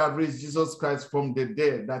spirit that raised Jesus Christ from the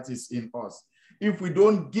dead that is in us. If we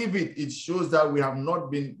don't give it, it shows that we have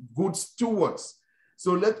not been good stewards.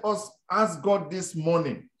 So let us ask God this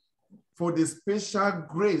morning for the special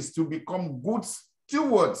grace to become good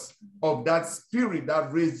stewards of that spirit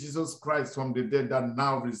that raised Jesus Christ from the dead that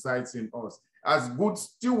now resides in us. As good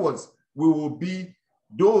stewards, we will be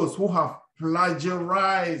those who have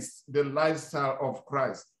plagiarized the lifestyle of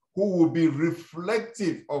Christ, who will be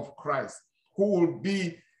reflective of Christ, who will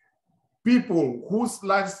be people whose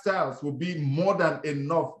lifestyles will be more than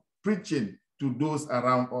enough preaching to those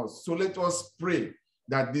around us. So let us pray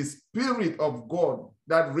that the Spirit of God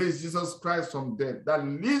that raised Jesus Christ from death, that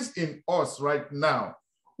lives in us right now,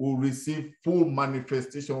 will receive full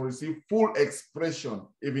manifestation, will receive full expression,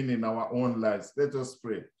 even in our own lives. Let us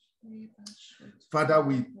pray. Father,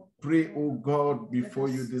 we pray, oh God, before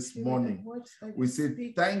you this morning. We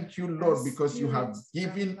say, thank you, Lord, because you have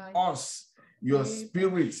given us your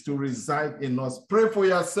spirits to reside in us. Pray for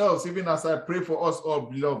yourselves, even as I pray for us all,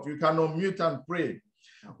 beloved. You can unmute and pray.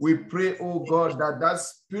 We pray, oh God, that that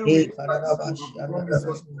spirit that you have promised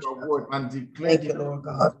us in your word and declared Thank you, in Lord us,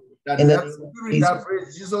 God. that In the that name of spirit Jesus. that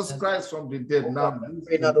raised Jesus Christ from the dead Oh now God, I lives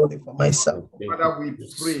pray in not us. only for myself, Father, we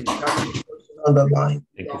pray that on the line.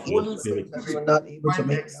 the Each of Holy the things that we're Spirit not able to find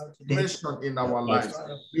make it out today. expression in our Oh lives.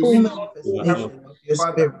 God, a May full we not, oh Heavenly manifestation of your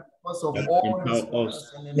Father, spirit because of be all this upon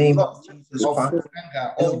us in the name of lust, Jesus of Christ.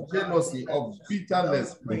 anger, And oh of God, jealousy, let of love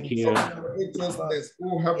bitterness, bring of freedom to us covetousness,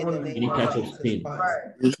 oh in the Heavenly name of Father, Jesus Christ.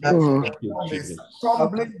 pride, may I it pray become a about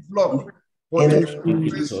stumbling block for in the the name of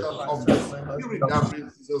Jesus expression Christ of the over my husband, Spirit oh that God,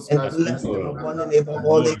 raised Jesus and Christ from bless the them dead. abundantly above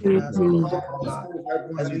all they can ask or think, oh God,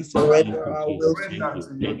 Oh as Heavenly we Father, surrender our will to surrender you.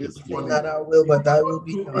 to you this We say, morning. not our will, We but thy will cannot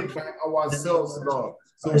be do done. it by In the name ourselves, of Lord.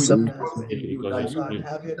 Jesus So we Christ of trust Nazareth. in you that Oh you God, will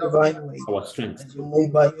have your intervene divine way in as you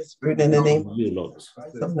move by your spirit in the name of Jesus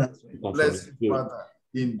Christ of Nazareth. Bless you, Father.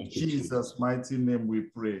 In Jesus' mighty name we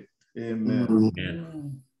pray. Amen.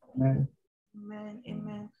 Amen. Amen.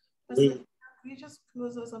 Amen. Pastor, can you just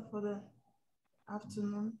close us up for the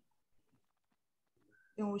afternoon?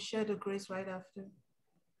 And we'll share the grace right after.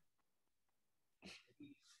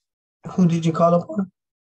 Who did you call upon?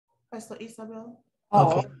 Pastor Isabel.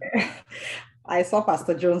 Oh, Okay. I saw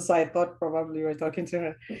Pastor Jones, so I thought probably you were talking to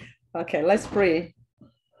her. Okay, let's pray.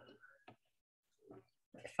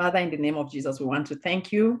 Father, in the name of Jesus, we want to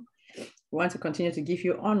thank you. We want to continue to give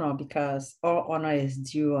you honor because all honor is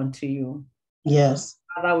due unto you. Yes.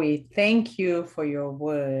 Father, we thank you for your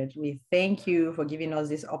word. We thank you for giving us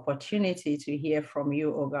this opportunity to hear from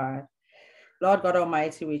you, oh God. Lord God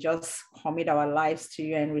Almighty, we just commit our lives to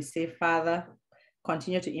you and we say, Father,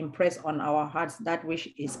 continue to impress on our hearts that which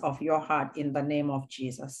is of your heart in the name of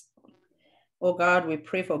Jesus. Oh God, we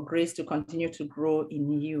pray for grace to continue to grow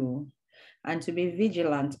in you and to be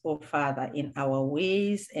vigilant, oh Father, in our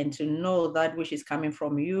ways and to know that which is coming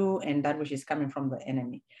from you and that which is coming from the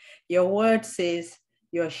enemy. Your word says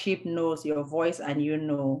your sheep knows your voice and you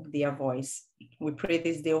know their voice. We pray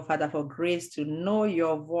this day, oh Father, for grace to know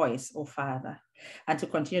your voice, oh Father, and to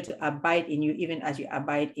continue to abide in you even as you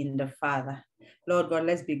abide in the Father. Lord God,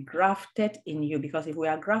 let's be grafted in you, because if we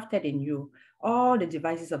are grafted in you, all the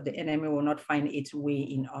devices of the enemy will not find its way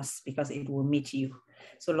in us because it will meet you.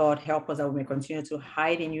 So Lord, help us that we may continue to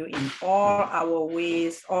hide in you in all our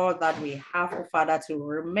ways, all that we have, oh Father, to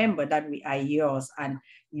remember that we are yours and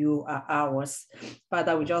you are ours.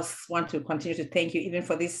 Father, we just want to continue to thank you even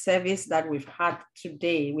for this service that we've had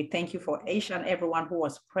today. We thank you for each and everyone who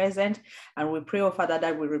was present. And we pray, oh Father,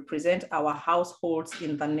 that we represent our households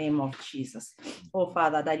in the name of Jesus. Oh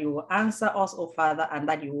Father, that you will answer us, oh Father, and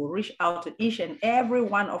that you will reach out to each and every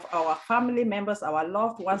one of our family members, our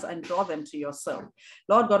loved ones, and draw them to yourself.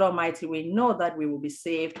 Lord God Almighty, we know that we will be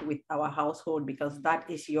saved with our household because that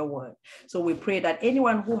is your word. So we pray that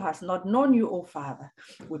anyone who has not known you, oh Father,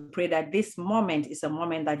 we pray that this moment is a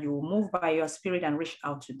moment that you will move by your spirit and reach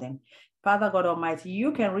out to them. Father God Almighty,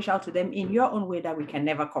 you can reach out to them in your own way that we can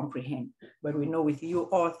never comprehend. But we know with you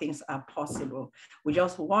all things are possible. We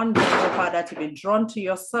just want them, oh Father, to be drawn to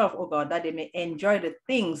yourself, oh God, that they may enjoy the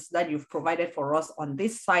things that you've provided for us on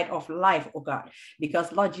this side of life, oh God.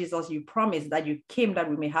 Because Lord Jesus, you promised that you came that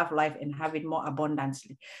we may have life and have it more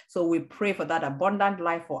abundantly. So we pray for that abundant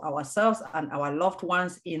life for ourselves and our loved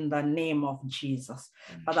ones in the name of Jesus.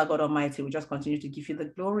 Father God Almighty, we just continue to give you the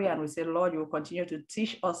glory and we say, Lord, you will continue to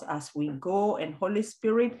teach us as we go, and Holy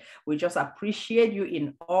Spirit, we just appreciate you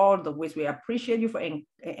in all the ways. We appreciate you for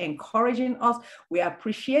encouraging us. We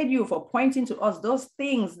appreciate you for pointing to us those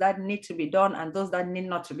things that need to be done and those that need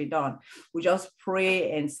not to be done. We just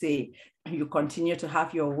pray and say, you continue to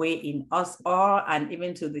have your way in us all and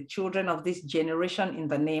even to the children of this generation in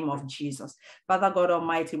the name of Jesus. Father God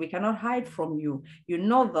Almighty, we cannot hide from you. You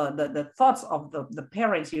know the thoughts of the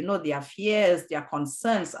parents, you know their fears, their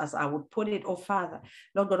concerns, as I would put it, oh Father.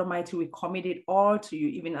 Lord God Almighty, we commit it all to you,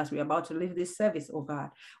 even as we're about to leave this service, oh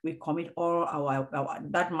God. We commit all our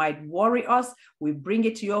that might worry us. We bring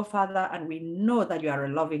it to you, oh Father, and we know that you are a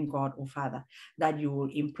loving God, oh Father, that you will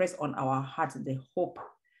impress on our hearts the hope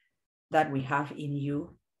that we have in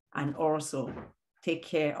you, and also take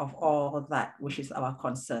care of all that which is our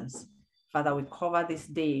concerns. Father, we cover this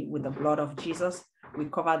day with the blood of Jesus. We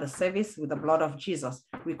cover the service with the blood of Jesus.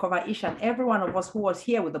 We cover each and every one of us who was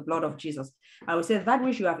here with the blood of Jesus. I will say that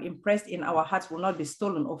which you have impressed in our hearts will not be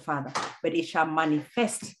stolen, oh Father, but it shall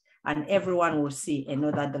manifest, and everyone will see and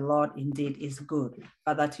know that the Lord indeed is good.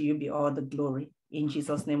 Father, to you be all the glory. In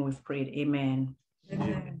Jesus' name we've prayed. Amen.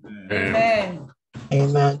 Amen. Amen.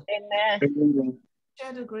 Amen. Amen.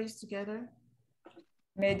 Share the grace together.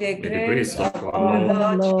 May the May the grace grace of of our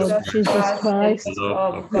our Lord Jesus Christ, the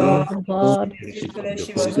love of of God, God, and the the fellowship of the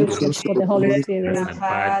fellowship Holy of the Holy Spirit, For the Holy Spirit, Spirit, and abide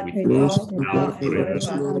abide with with us us now now and and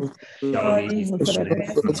forevermore. forevermore. Surely, Surely, His goodness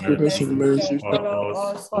goodness and and mercy mercy shall shall follow follow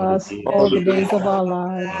us us all the us days all of all the the our days days of of life, our our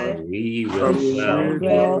lives, and life. we will and We dwell shall shall in the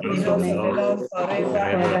dwell dwell in house in the the of house the of the name Lord Lord forever forever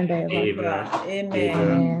and forever and ever. and ever. ever.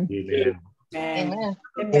 Amen. Amen. Amen. Amen.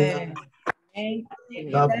 Amen. Amen. Amen.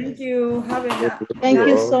 Amen. God Thank bless. you. Have Thank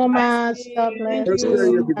you a so nice much. God day. Thank bless Bless you,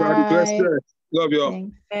 you. you. everybody. Bless Bye. you. Love you all.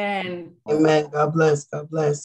 Thanks. Amen. Amen. God bless. God bless.